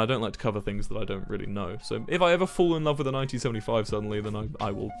 and I don't like to cover things that I don't really know. So if I ever fall in love with the 1975 suddenly, then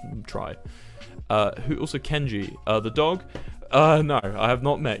I will try. Who also Kenji? The dog? No, I have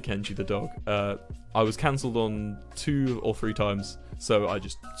not met Kenji the dog. I was cancelled on 2 or 3 times, so I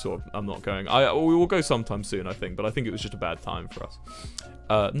just sort of, I'm not going. We will go sometime soon, I think, but I think it was just a bad time for us.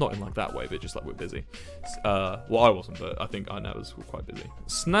 Not in like that way, but just like we're busy. Well, I wasn't, but I think I know we're quite busy.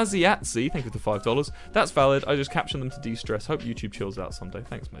 Snazziatzi, thank you for the $5. That's valid. I just captioned them to de-stress. Hope YouTube chills out someday.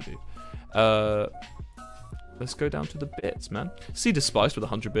 Thanks, my dude. Let's go down to the bits, man. See Despiced with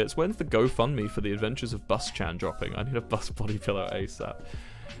 100 bits. When's the GoFundMe for the Adventures of Bus-chan dropping? I need a bus body pillow ASAP.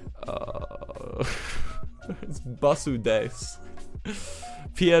 It's Basu Des.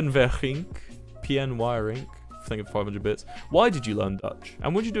 PN Verink. PN Wirink. Thank you for 500 bits. Why did you learn Dutch?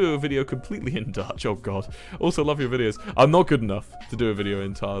 And would you do a video completely in Dutch? Oh god. Also love your videos. I'm not good enough to do a video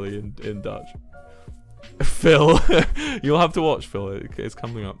entirely in Dutch. Phil. You'll have to watch, Phil. It's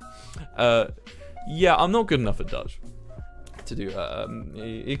coming up. Yeah, I'm not good enough at Dutch. To do,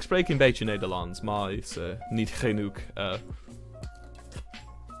 ik spreek een beetje Nederlands, maar is niet genoeg.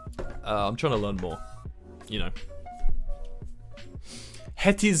 I'm trying to learn more. You know.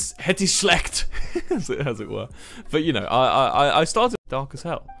 Het is slecht, as it were. But you know, I started dark as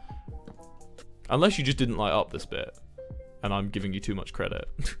hell. Unless you just didn't light up this bit, and I'm giving you too much credit.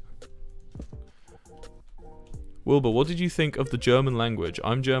 Wilbur, what did you think of the German language?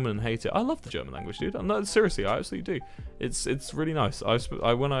 I'm German and hate it. I love the German language, dude. No, seriously, I absolutely do. It's really nice.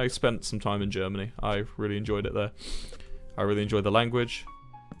 When I spent some time in Germany, I really enjoyed it there. I really enjoyed the language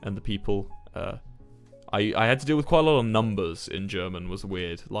and the people. I had to deal with quite a lot of numbers in German. Was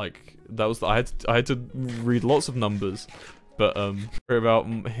weird. Like that was I had to read lots of numbers. But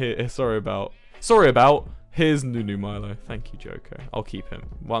sorry about here's Nunu Milo. Thank you, Joko. I'll keep him.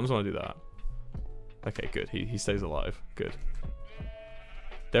 Well, I'm just gonna do that. Okay, good. He stays alive. Good.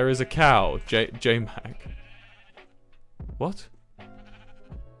 There is a cow. J-Mac. What?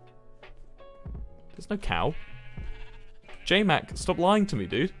 There's no cow. J-Mac, stop lying to me,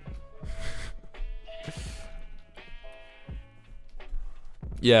 dude.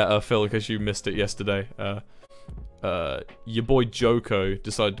 Yeah, Phil, because you missed it yesterday. Your boy Joko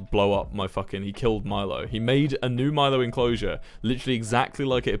decided to blow up my fucking... He killed Milo. He made a new Milo enclosure, literally exactly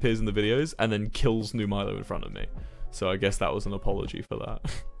like it appears in the videos, and then kills new Milo in front of me. So I guess that was an apology for that.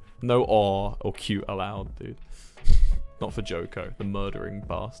 No aw or cute allowed, dude. Not for Joko, the murdering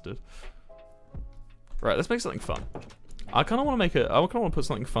bastard. Right, let's make something fun. I kind of want to make it. I kind of want to put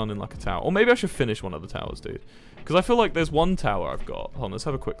something fun in like a tower, or maybe I should finish one of the towers, dude. Because I feel like there's one tower I've got. Hold on, let's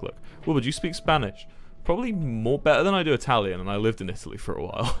have a quick look. Wilbur, do you speak Spanish? Probably better than I do Italian, and I lived in Italy for a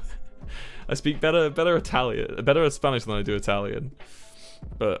while. I speak better Spanish than I do Italian.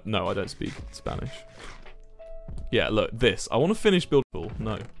 But no, I don't speak Spanish. Yeah, look, this. I want to finish building.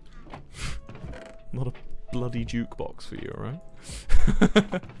 No. Not a bloody jukebox for you, alright?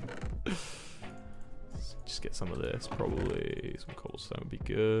 Just get some of this, probably. Some cobblestone would be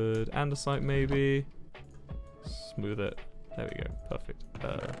good. Andesite, maybe. Smooth it. There we go. Perfect.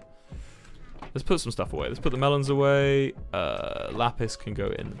 Let's put some stuff away. Let's put the melons away. Lapis can go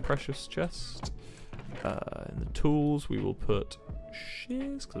in the precious chest. In the tools, we will put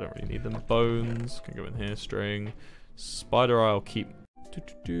shears, because I don't really need them. Bones can go in here. String. Spider eye, I'll keep.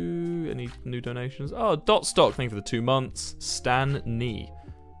 Any new donations? Oh, Dot Stock, thank you for the 2 months. Stan Knee.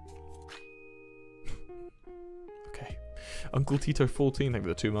 Uncle Tito 14, thank you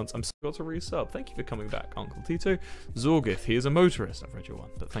for the 2 months. I'm still got to resub. Thank you for coming back, Uncle Tito. Zorgith, he is a motorist. I've read your one,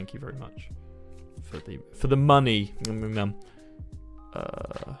 but thank you very much for the money.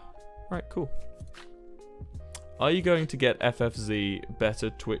 Right, cool. Are you going to get FFZ better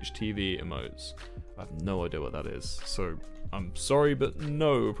Twitch TV emotes? I have no idea what that is, so I'm sorry, but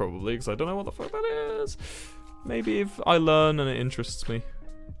no, probably, because I don't know what the fuck that is. Maybe if I learn and it interests me.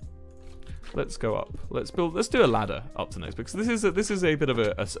 Let's go up. Let's do a ladder up to next, because this is a bit of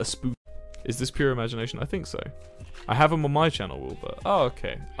a spoof. Is this pure imagination? I think so. I have them on my channel, Wilbur. Oh,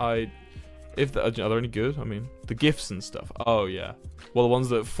 okay. Are there any good? I mean, the GIFs and stuff. Oh yeah. Well, the ones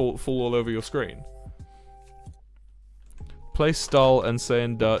that fall all over your screen. Play stal and say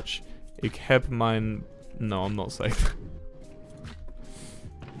in Dutch, ik heb mijn... No, I'm not saying that.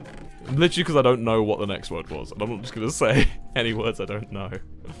 Literally because I don't know what the next word was, and I'm not just gonna say any words I don't know.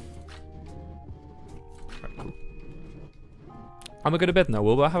 Right, cool. I'm gonna go to bed now,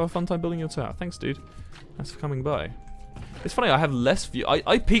 Wilbur. Have a fun time building your tower. Thanks, dude. Thanks for coming by. It's funny, I have less view.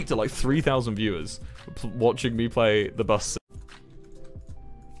 I peaked at like 3,000 viewers watching me play the bus.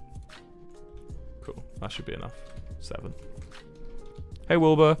 That should be enough. 7. Hey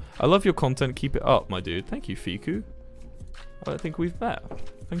Wilbur, I love your content. Keep it up, my dude. Thank you, Fiku. I don't think we've met.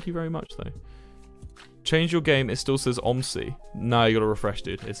 Thank you very much, though. Change your game. It still says OMSI. Nah, you gotta refresh,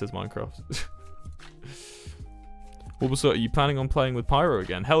 dude. It says Minecraft. Wilbur, so are you planning on playing with Pyro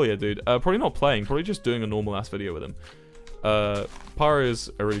again? Hell yeah, dude. Probably not playing. Probably just doing a normal ass video with him. Pyro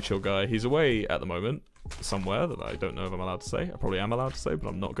is a really chill guy. He's away at the moment. Somewhere that I don't know if I'm allowed to say. I probably am allowed to say, but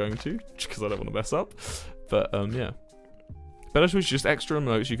I'm not going to. Because I don't want to mess up. But, yeah. Better Switch is just extra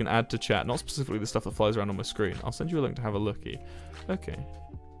emotes you can add to chat. Not specifically the stuff that flies around on my screen. I'll send you a link to have a looky. Okay.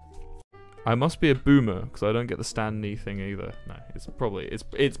 I must be a boomer because I don't get the stand knee thing either. No, it's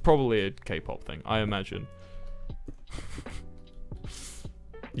probably a K-pop thing, I imagine.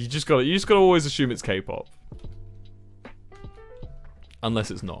 you just gotta always assume it's K-pop,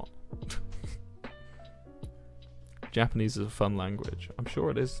 unless it's not. Japanese is a fun language. I'm sure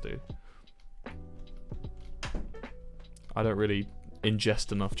it is, dude. I don't really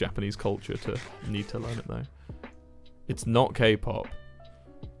ingest enough Japanese culture to need to learn it though. It's not K-pop.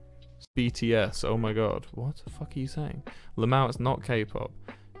 BTS, oh my god. What the fuck are you saying? Lamau, it's not K-pop.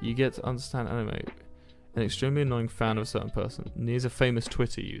 You get to understand anime. An extremely annoying fan of a certain person. Near's a famous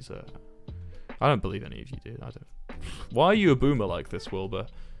Twitter user. I don't believe any of you, dude. I don't. Why are you a boomer like this, Wilbur?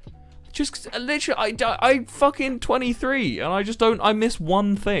 Just literally, I fucking 23, and I just don't. I miss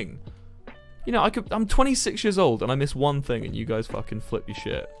one thing. You know, I'm 26 years old, and I miss one thing, and you guys fucking flip your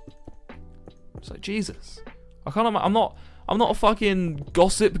shit. It's like Jesus. I'm not a fucking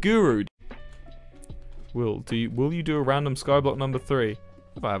gossip guru. Will you do a random skyblock number 3?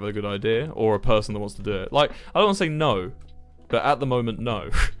 If I have a good idea, or a person that wants to do it. Like, I don't want to say no, but at the moment, no.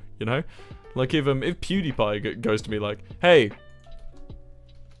 You know? Like, if PewDiePie goes to me like, hey,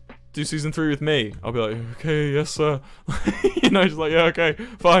 do season 3 with me, I'll be like, okay, yes, sir. You know, just like, yeah, okay,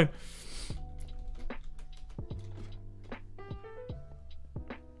 fine.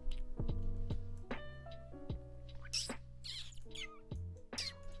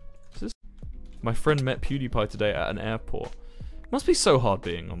 My friend met PewDiePie today at an airport. Must be so hard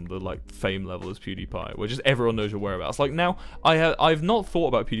being on the like fame level as PewDiePie, where just everyone knows your whereabouts. Like now, I've not thought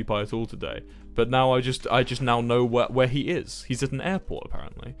about PewDiePie at all today, but now I just now know where he is. He's at an airport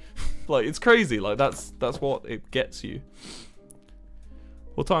apparently. Like it's crazy. Like that's what it gets you.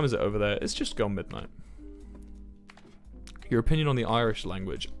 What time is it over there? It's just gone midnight. Your opinion on the Irish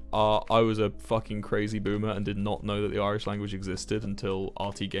language? I was a fucking crazy boomer and did not know that the Irish language existed until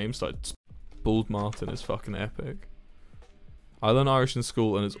RT Games started. Bald Martin is fucking epic. I learned Irish in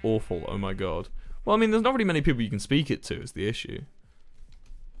school and it's awful, oh my god. Well, I mean, there's not really many people you can speak it to, is the issue.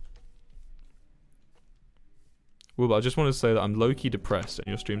 Well, but I just wanted to say that I'm low-key depressed and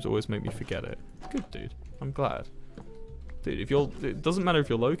your streams always make me forget it. Good, dude. I'm glad. Dude, it doesn't matter if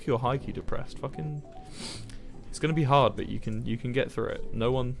you're low-key or high-key depressed. Fucking... It's gonna be hard, but you can get through it.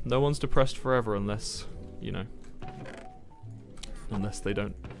 No one's depressed forever unless, you know... Unless they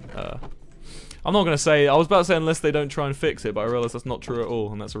don't, I'm not going to say, I was about to say unless they don't try and fix it, but I realised that's not true at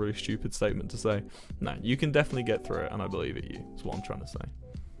all, and that's a really stupid statement to say. No, you can definitely get through it, and I believe in you, is what I'm trying to say.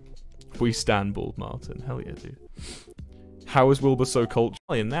 We stand Bald Martin. Hell yeah, dude. How is Wilbur so cultural?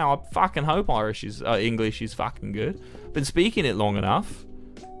 And now I fucking hope English is fucking good. Been speaking it long enough.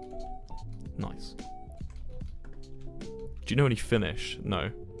 Nice. Do you know any Finnish?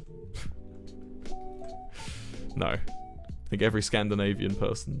 No. No. I think every Scandinavian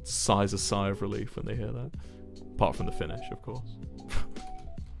person sighs a sigh of relief when they hear that. Apart from the Finnish, of course.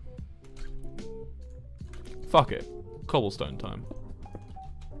 Fuck it. Cobblestone time.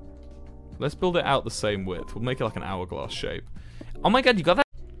 Let's build it out the same width. We'll make it like an hourglass shape. Oh my god, you got that?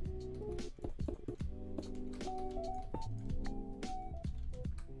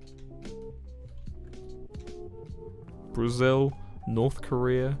 Brazil, North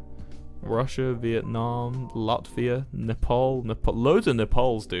Korea, Russia, Vietnam, Latvia, Nepal, loads of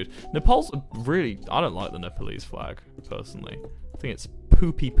Nepals, dude. Nepal's really, I don't like the Nepalese flag, personally. I think it's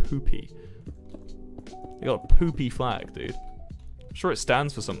poopy. They got a poopy flag, dude. I'm sure it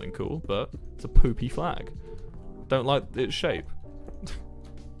stands for something cool, but it's a poopy flag. Don't like its shape.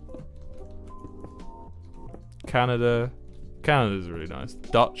 Canada's really nice.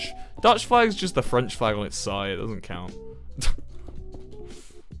 Dutch flag's just the French flag on its side, it doesn't count.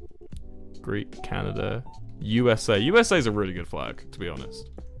 Greek, Canada, USA. USA's a really good flag, to be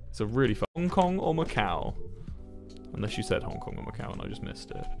honest. It's a really fun. Hong Kong or Macau? Unless you said Hong Kong or Macau and I just missed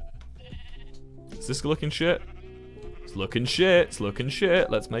it. Is this looking shit? It's looking shit. It's looking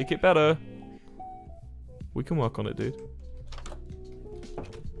shit. Let's make it better. We can work on it, dude.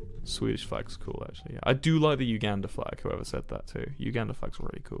 Swedish flag's cool, actually. I do like the Uganda flag, whoever said that too. Uganda flag's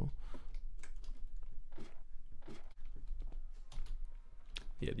really cool.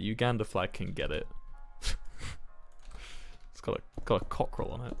 Yeah, the Uganda flag can get it. It's got a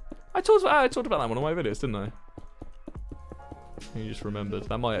cockerel on it. I talked about that in one of my videos, didn't I? You just remembered.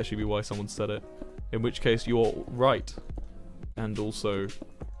 That might actually be why someone said it. In which case, you're right. And also,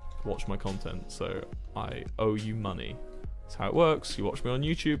 watch my content, so I owe you money. That's how it works. You watch me on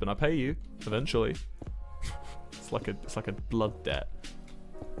YouTube, and I pay you eventually. It's like a blood debt.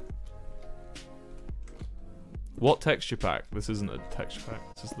 What texture pack? This isn't a texture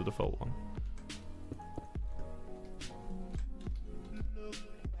pack. This is the default one.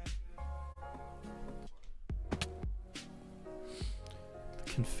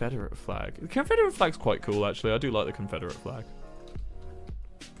 The Confederate flag. The Confederate flag's quite cool, actually. I do like the Confederate flag.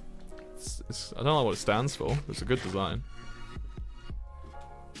 I don't know what it stands for. It's a good design.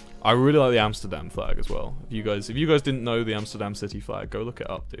 I really like the Amsterdam flag as well. If you guys didn't know the Amsterdam city flag, go look it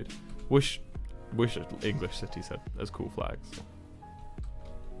up, dude. Wish English cities had as cool flags.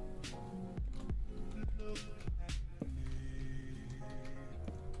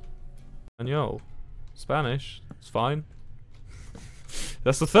 And yo, Spanish, it's fine.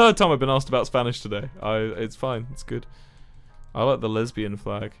 That's the third time I've been asked about Spanish today. It's fine, it's good. I like the lesbian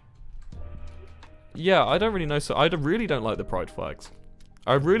flag. Yeah, I don't really know. So I really don't like the pride flags.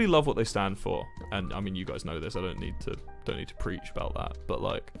 I really love what they stand for, and I mean, you guys know this. I don't need to preach about that. But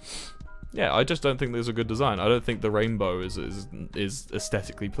like, yeah, I just don't think there's a good design. I don't think the rainbow is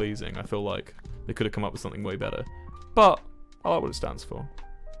aesthetically pleasing. I feel like they could have come up with something way better. But I like what it stands for.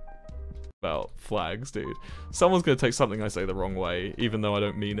 About flags, dude. Someone's gonna take something I say the wrong way, even though I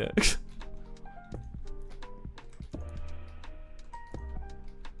don't mean it.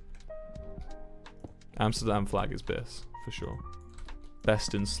 Amsterdam flag is BIS, for sure.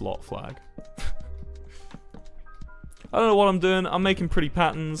 Best in slot flag. I don't know what I'm doing. I'm making pretty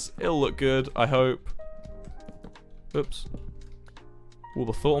patterns. It'll look good, I hope. Oops. Well,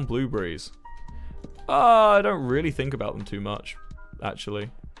 the thought on blueberries. I don't really think about them too much, actually.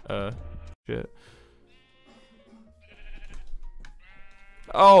 Shit.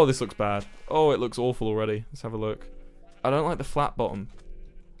 Oh, this looks bad. Oh, it looks awful already. Let's have a look. I don't like the flat bottom.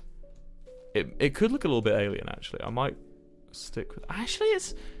 It could look a little bit alien, actually. I might stick with... Actually,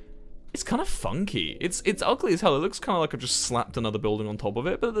 it's kind of funky. It's ugly as hell. It looks kind of like I've just slapped another building on top of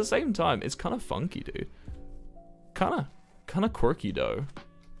it, but at the same time, it's kind of funky, dude. Kind of quirky, though.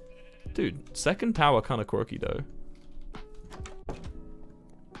 Dude, second tower kind of quirky, though.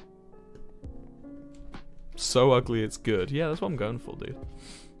 So ugly, it's good. Yeah, that's what I'm going for, dude.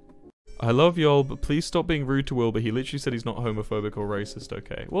 I love y'all, but please stop being rude to Wilbur. He literally said he's not homophobic or racist,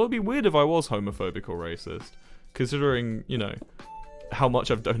 okay? Well, it'd be weird if I was homophobic or racist, considering, you know, how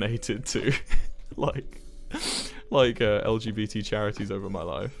much I've donated to, like LGBT charities over my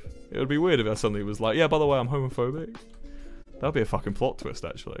life. It would be weird if I suddenly was like, yeah, by the way, I'm homophobic. That'd be a fucking plot twist,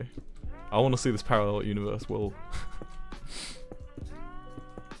 actually. I want to see this parallel universe, Will.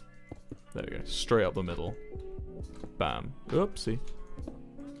 There we go, straight up the middle. Bam. Oopsie.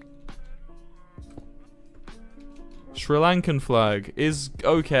 Sri Lankan flag is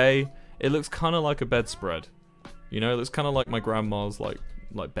okay. It looks kind of like a bedspread. You know, it looks kind of like my grandma's like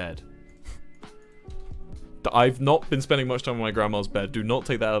bed. I've not been spending much time on my grandma's bed. Do not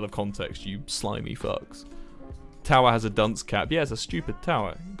take that out of context, you slimy fucks. Tower has a dunce cap. Yeah, it's a stupid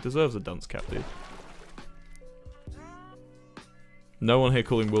tower. It deserves a dunce cap, dude. No one here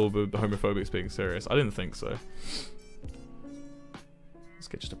calling Wilbur homophobic is being serious. I didn't think so. Let's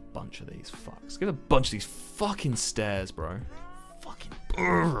get just a bunch of these fucks. Get a bunch of these fucking stairs, bro. Fucking...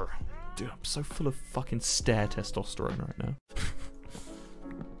 Urgh. Dude, I'm so full of fucking stair testosterone right now.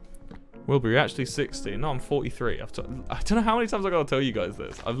 Wilbur, you're actually 60. No, I'm 43. I don't know how many times I gotta tell you guys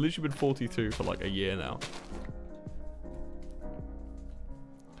this. I've literally been 42 for like a year now.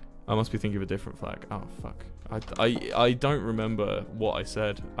 I must be thinking of a different flag. Oh, fuck. I don't remember what I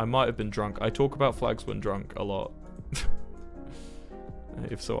said. I might have been drunk. I talk about flags when drunk a lot.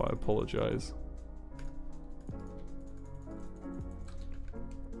 If so, I apologize.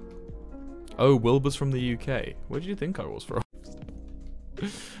 Oh, Wilburs from the UK. Where did you think I was from?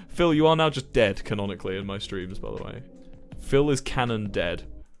 Phil, you are now just dead, canonically, in my streams, by the way. Phil is canon dead.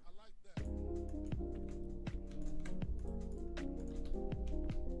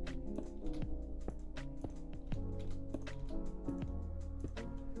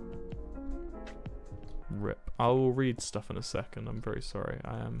 Rip. I will read stuff in a second. I'm very sorry.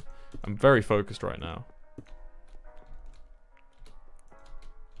 I'm very focused right now.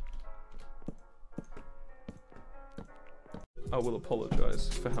 I will apologize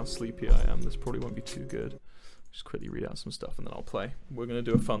for how sleepy I am. This probably won't be too good. Just quickly read out some stuff and then I'll play. We're gonna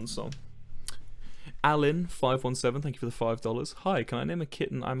do a fun song. Alan517, thank you for the $5. Hi, can I name a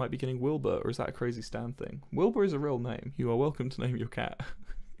kitten I might be getting Wilbur, or is that a crazy Stan thing? Wilbur is a real name. You are welcome to name your cat.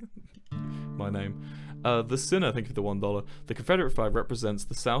 My name. The Sinner, thank you for the $1. The Confederate flag represents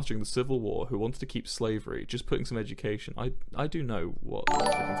the South during the Civil War who wanted to keep slavery. Just putting some education. I do know what the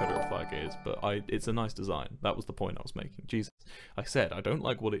Confederate flag is, but it's a nice design. That was the point I was making. Jesus. I said I don't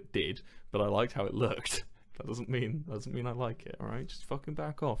like what it did, but I liked how it looked. That doesn't mean I like it, alright? Just fucking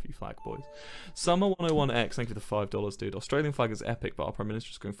back off, you flag boys. Summer101X, thank you for the $5, dude. Australian flag is epic, but our Prime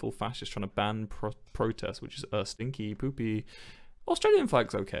Minister is going full fascist, trying to ban protest, which is stinky, poopy. Australian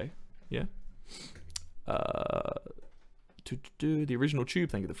flag's okay, yeah. The original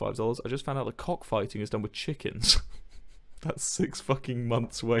tube, thank you for the $5. I just found out the cockfighting is done with chickens. That's 6 fucking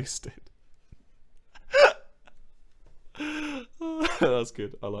months wasted. That's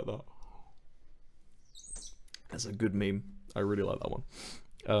good, I like that. That's a good meme. I really like that one.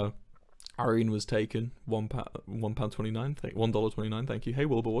 Irene was taken. £1.29. $1.29. Thank you. Hey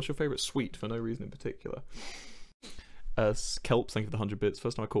Wilbur, what's your favourite sweet for no reason in particular? Kelps, thank you for the 100 bits.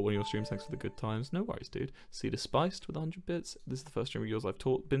 First time I caught one of your streams, thanks for the good times. No worries, dude. Cedar Spiced with 100 bits. This is the first stream of yours I've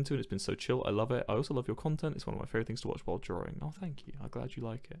been to, and it's been so chill. I love it. I also love your content. It's one of my favourite things to watch while drawing. Oh, thank you. I'm glad you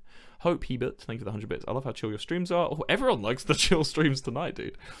like it. Hope Hebert, thank you for the 100 bits. I love how chill your streams are. Oh, everyone likes the chill streams tonight,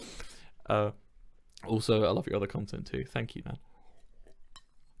 dude. Also, I love your other content too. Thank you, man.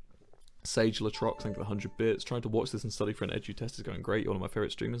 Sage Latrox, thank you for the 100 bits. Trying to watch this and study for an edu test is going great. You're one of my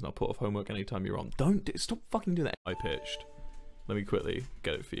favourite streamers, and I'll put off homework anytime you're on. Stop fucking doing that. I pitched. Let me quickly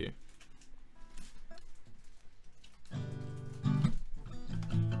get it for you.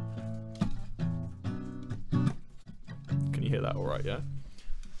 Can you hear that alright, yeah?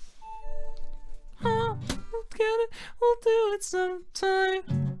 We'll do it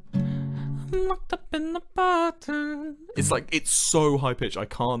sometime. I'm locked up in the bottom. It's like, it's so high pitched, I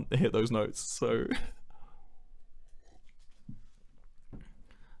can't hit those notes, so.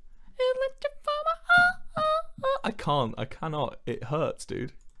 I cannot, it hurts,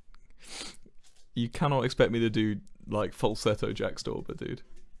 dude. You cannot expect me to do, like, falsetto Jack Stauber, dude.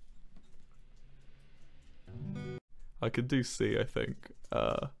 I could do C, I think.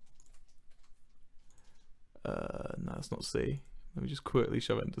 No, it's not C. Let me just quickly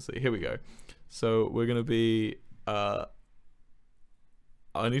shove it into C. Here we go. So we're gonna be I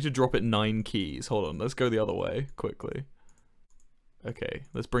need to drop it 9 keys. Hold on, let's go the other way quickly. Okay,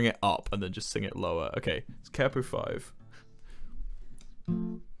 let's bring it up and then just sing it lower. Okay, it's Capo 5.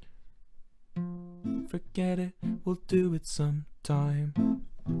 Forget it, we'll do it sometime.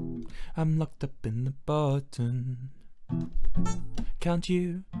 I'm locked up in the button. Can't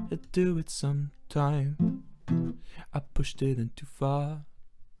you do it sometime? I pushed it in too far.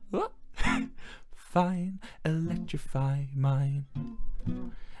 Fine, electrify mine.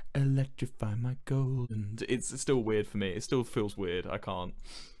 Electrify my golden. It's still weird for me. It still feels weird. I can't.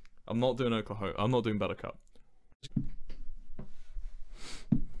 I'm not doing Oklahoma. I'm not doing Buttercup.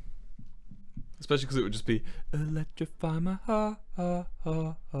 Especially because it would just be electrify my heart. Oh.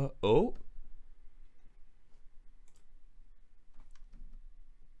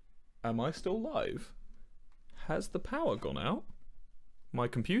 Am I still live? Has the power gone out? My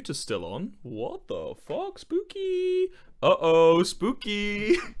computer's still on. What the fuck? Spooky! Uh-oh,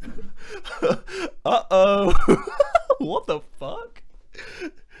 spooky! Uh-oh! What the fuck?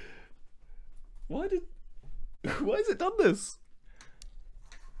 Why has it done this?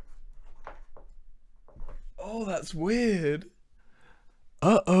 Oh, that's weird.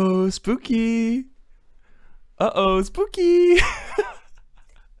 Uh-oh, spooky! Uh-oh, spooky!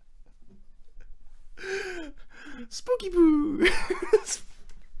 Spooky boo!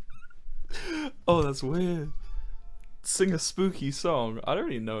 Oh, that's weird. Sing a spooky song. I don't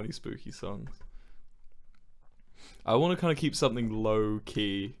really know any spooky songs. I want to kind of keep something low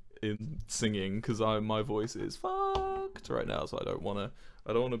key in singing because my voice is fucked right now, so I don't want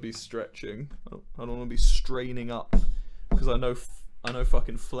to be stretching. I don't want to be straining up because I know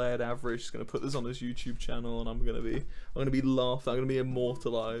fucking Flared Average is gonna put this on his YouTube channel, and I'm gonna be laughed. I'm gonna be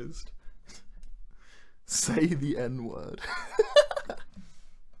immortalized. Say the N-word.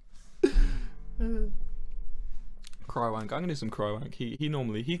 Crywank. I'm gonna do some Crywank.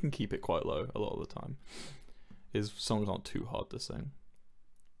 He can keep it quite low a lot of the time. His songs aren't too hard to sing.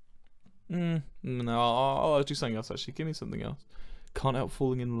 No, I'll do something else actually. Give me something else. Can't help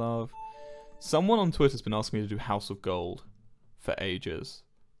falling in love. Someone on Twitter's been asking me to do House of Gold for ages.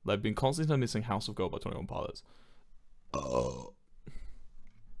 They've been constantly missing House of Gold by 21 Pilots. Oh.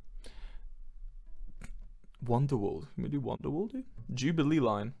 Wonderwall. Can we do Wonderwall, dude? Jubilee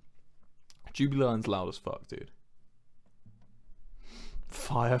Line. Jubilee Line's loud as fuck, dude.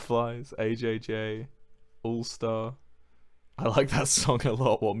 Fireflies, AJJ, All Star. I like that song a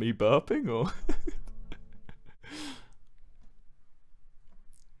lot. What, me burping or?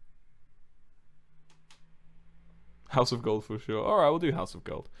 House of Gold for sure. All right, we'll do House of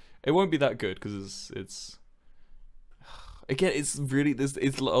Gold. It won't be that good because it's again, it's really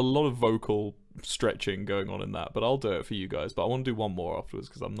it's a lot of vocal stretching going on in that. But I'll do it for you guys. But I want to do one more afterwards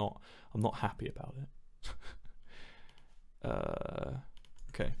because I'm not happy about it.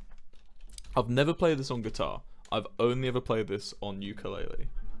 Okay. I've never played this on guitar. I've only ever played this on ukulele.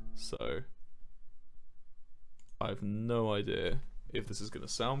 So I have no idea if this is gonna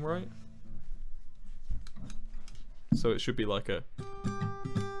sound right. So it should be like a...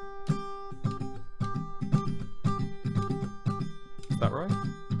 Is that right?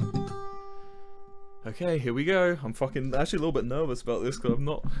 Okay, here we go. I'm fucking actually a little bit nervous about this because I'm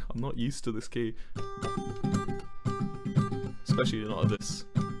not used to this key. Especially not at this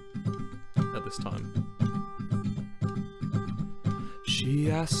time. She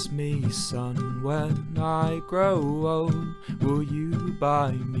asked me, son, when I grow old, will you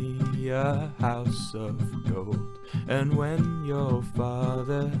buy me a house of gold? And when your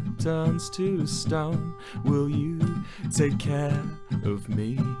father turns to stone, will you take care of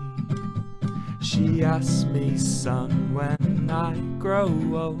me? She asked me, son, when I grow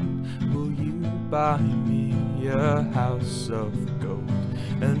old, will you buy me a house of gold?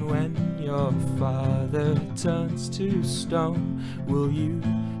 And when your father turns to stone, will you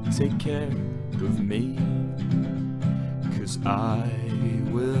take care of me? 'Cause I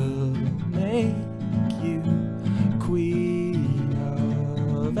will make you queen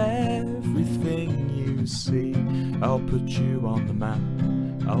of everything you see. I'll put you on the map,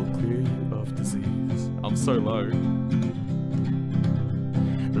 I'll clear you of disease. I'm so low.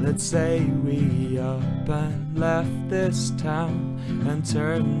 Let's say we up and left this town and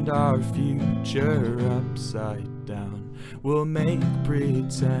turned our future upside down. We'll make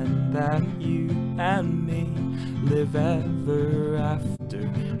pretend that you and me live ever after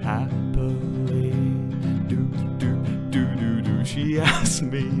happily. Do do do do do. She asked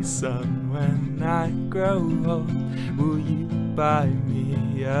me, son, when I grow old, will you buy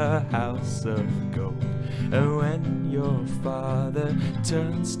me a house of gold? And when your father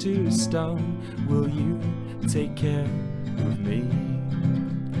turns to stone, will you take care of me?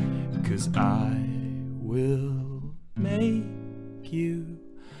 'Cause I will make you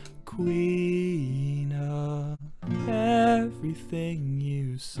queen of everything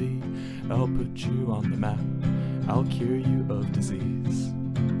you see. I'll put you on the map, I'll cure you of disease.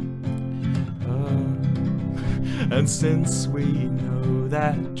 And since we know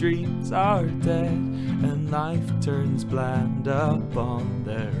that dreams are dead and life turns bland upon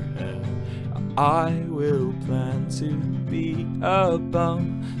their head, I will plan to be a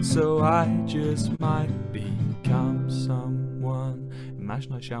bum, so I just might become someone.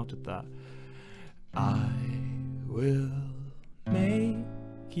 Imagine I shouted that. I will make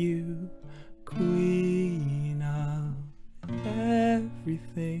you queen of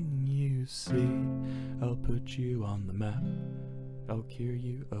everything you see. I'll put you on the map, I'll cure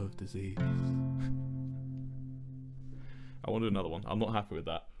you of disease. I want to do another one. I'm not happy with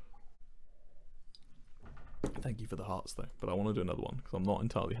that. Thank you for the hearts though, but I want to do another one because I'm not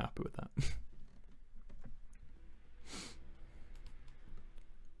entirely happy with that.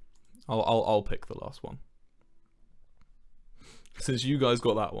 I'll pick the last one. Since you guys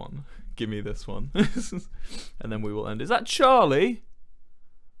got that one, give me this one. And then we will end. Is that Charlie?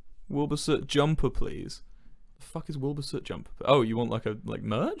 Wilburs jumper, please. The fuck is Wilburs jumper? Oh, you want like a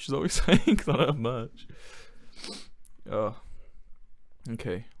merch? Is that what you're saying? 'Cause I don't have merch.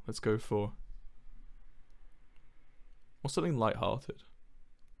 Okay, let's go for... What's something light-hearted?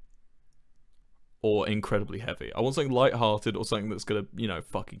 Or incredibly heavy. I want something light-hearted or something that's gonna, you know,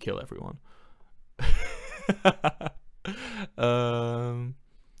 fucking kill everyone.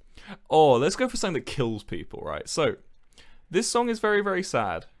 Oh, let's go for something that kills people, right? So, this song is very, very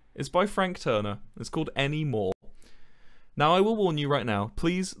sad. It's by Frank Turner. It's called Anymore. Now, I will warn you right now,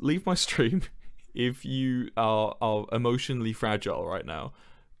 please leave my stream if you are emotionally fragile right now.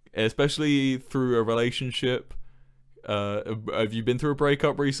 Especially through a relationship. Have you been through a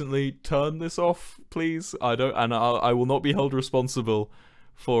breakup recently? Turn this off, please. I will not be held responsible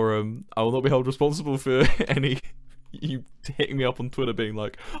for any you hitting me up on Twitter being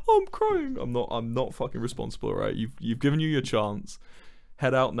like, oh, I'm crying. I'm not fucking responsible, alright? You've given you your chance.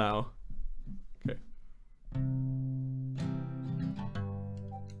 Head out now. Okay.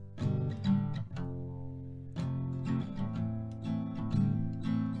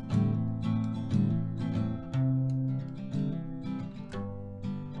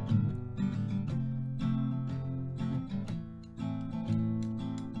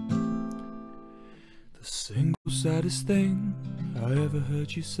 The single saddest thing I ever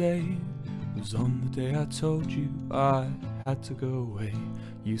heard you say was on the day I told you I had to go away.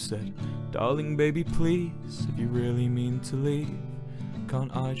 You said, darling baby please, if you really mean to leave,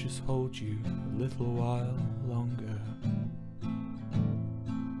 can't I just hold you a little while longer?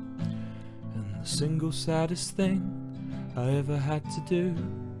 And the single saddest thing I ever had to do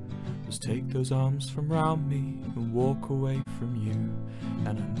was take those arms from round me and walk away from you.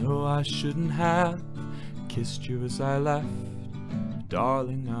 And I know I shouldn't have kissed you as I left, but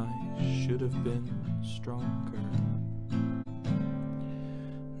darling, I should have been stronger.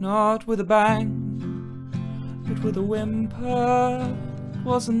 Not with a bang, but with a whimper. It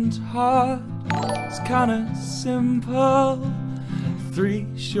wasn't hard, it's kinda simple. 3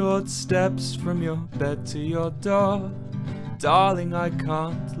 short steps from your bed to your door. Darling, I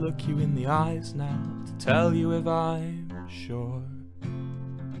can't look you in the eyes now to tell you if I'm sure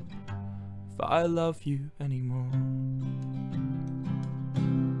if I love you anymore.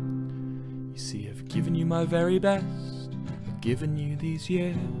 You see, I've given you my very best. I've given you these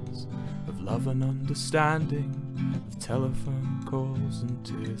years of love and understanding, of telephone calls and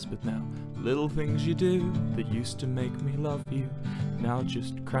tears. But now, little things you do that used to make me love you now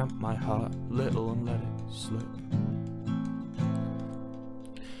just cramp my heart a little and let it slip.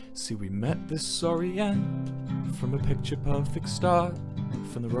 See, we met this sorry end from a picture-perfect start,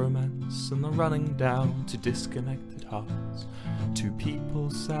 from the romance and the running down to disconnected hearts. 2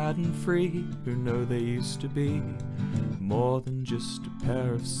 people sad and free who know they used to be more than just a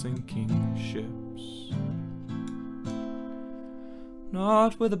pair of sinking ships.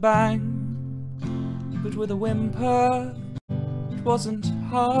 Not with a bang, but with a whimper. It wasn't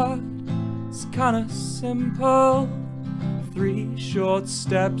hard, it's kinda simple. 3 short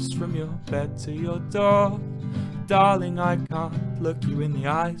steps from your bed to your door. Darling, I can't look you in the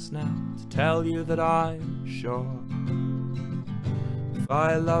eyes now to tell you that I'm sure if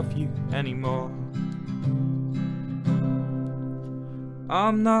I love you anymore.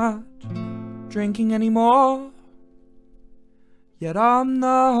 I'm not drinking anymore, yet I'm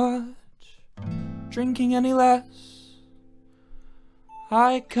not drinking any less.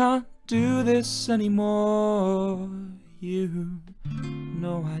 I can't do this anymore. You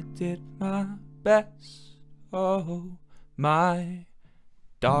know I did my best. Oh, my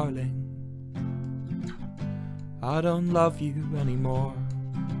darling, I don't love you anymore.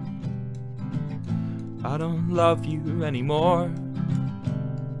 I don't love you anymore.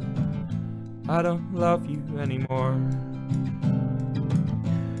 I don't love you anymore.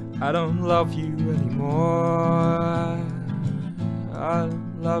 I don't love you anymore. I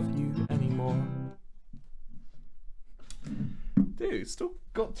don't love you anymore. Dude, still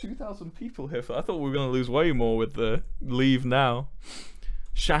got 2,000 people here. I thought we were going to lose way more with the leave now.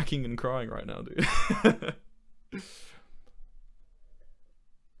 Shacking and crying right now, dude.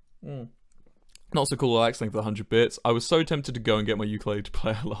 Not so cool, Alex. Thank you for the 100 bits. I was so tempted to go and get my ukulele to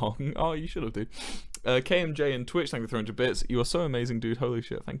play along. Oh, you should have, dude. KMJ and Twitch, thank you for the 300 bits. You are so amazing, dude. Holy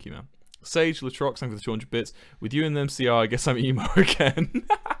shit. Thank you, man. Sage Latrox, thank you for the 200 bits. With you and the MCR, I guess I'm emo again.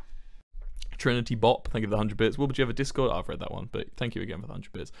 Trinity Bop, thank you for the 100 bits. Wilbur, do you have a Discord? Oh, I've read that one, but thank you again for the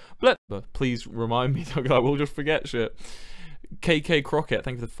 100 bits. But please remind me, I will just forget shit. KK Crockett,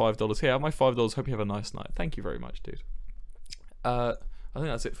 thank you for the $5 here. My $5. Hope you have a nice night. Thank you very much, dude. I think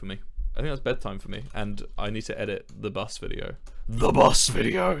that's it for me. I think that's bedtime for me, and I need to edit the bus video. The bus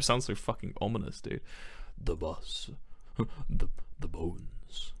video sounds so fucking ominous, dude. The bus, the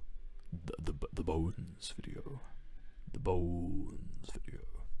bones, the bones video, the bones video.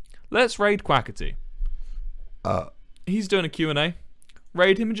 Let's raid Quackity. He's doing a Q&A.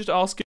 Raid him and just ask him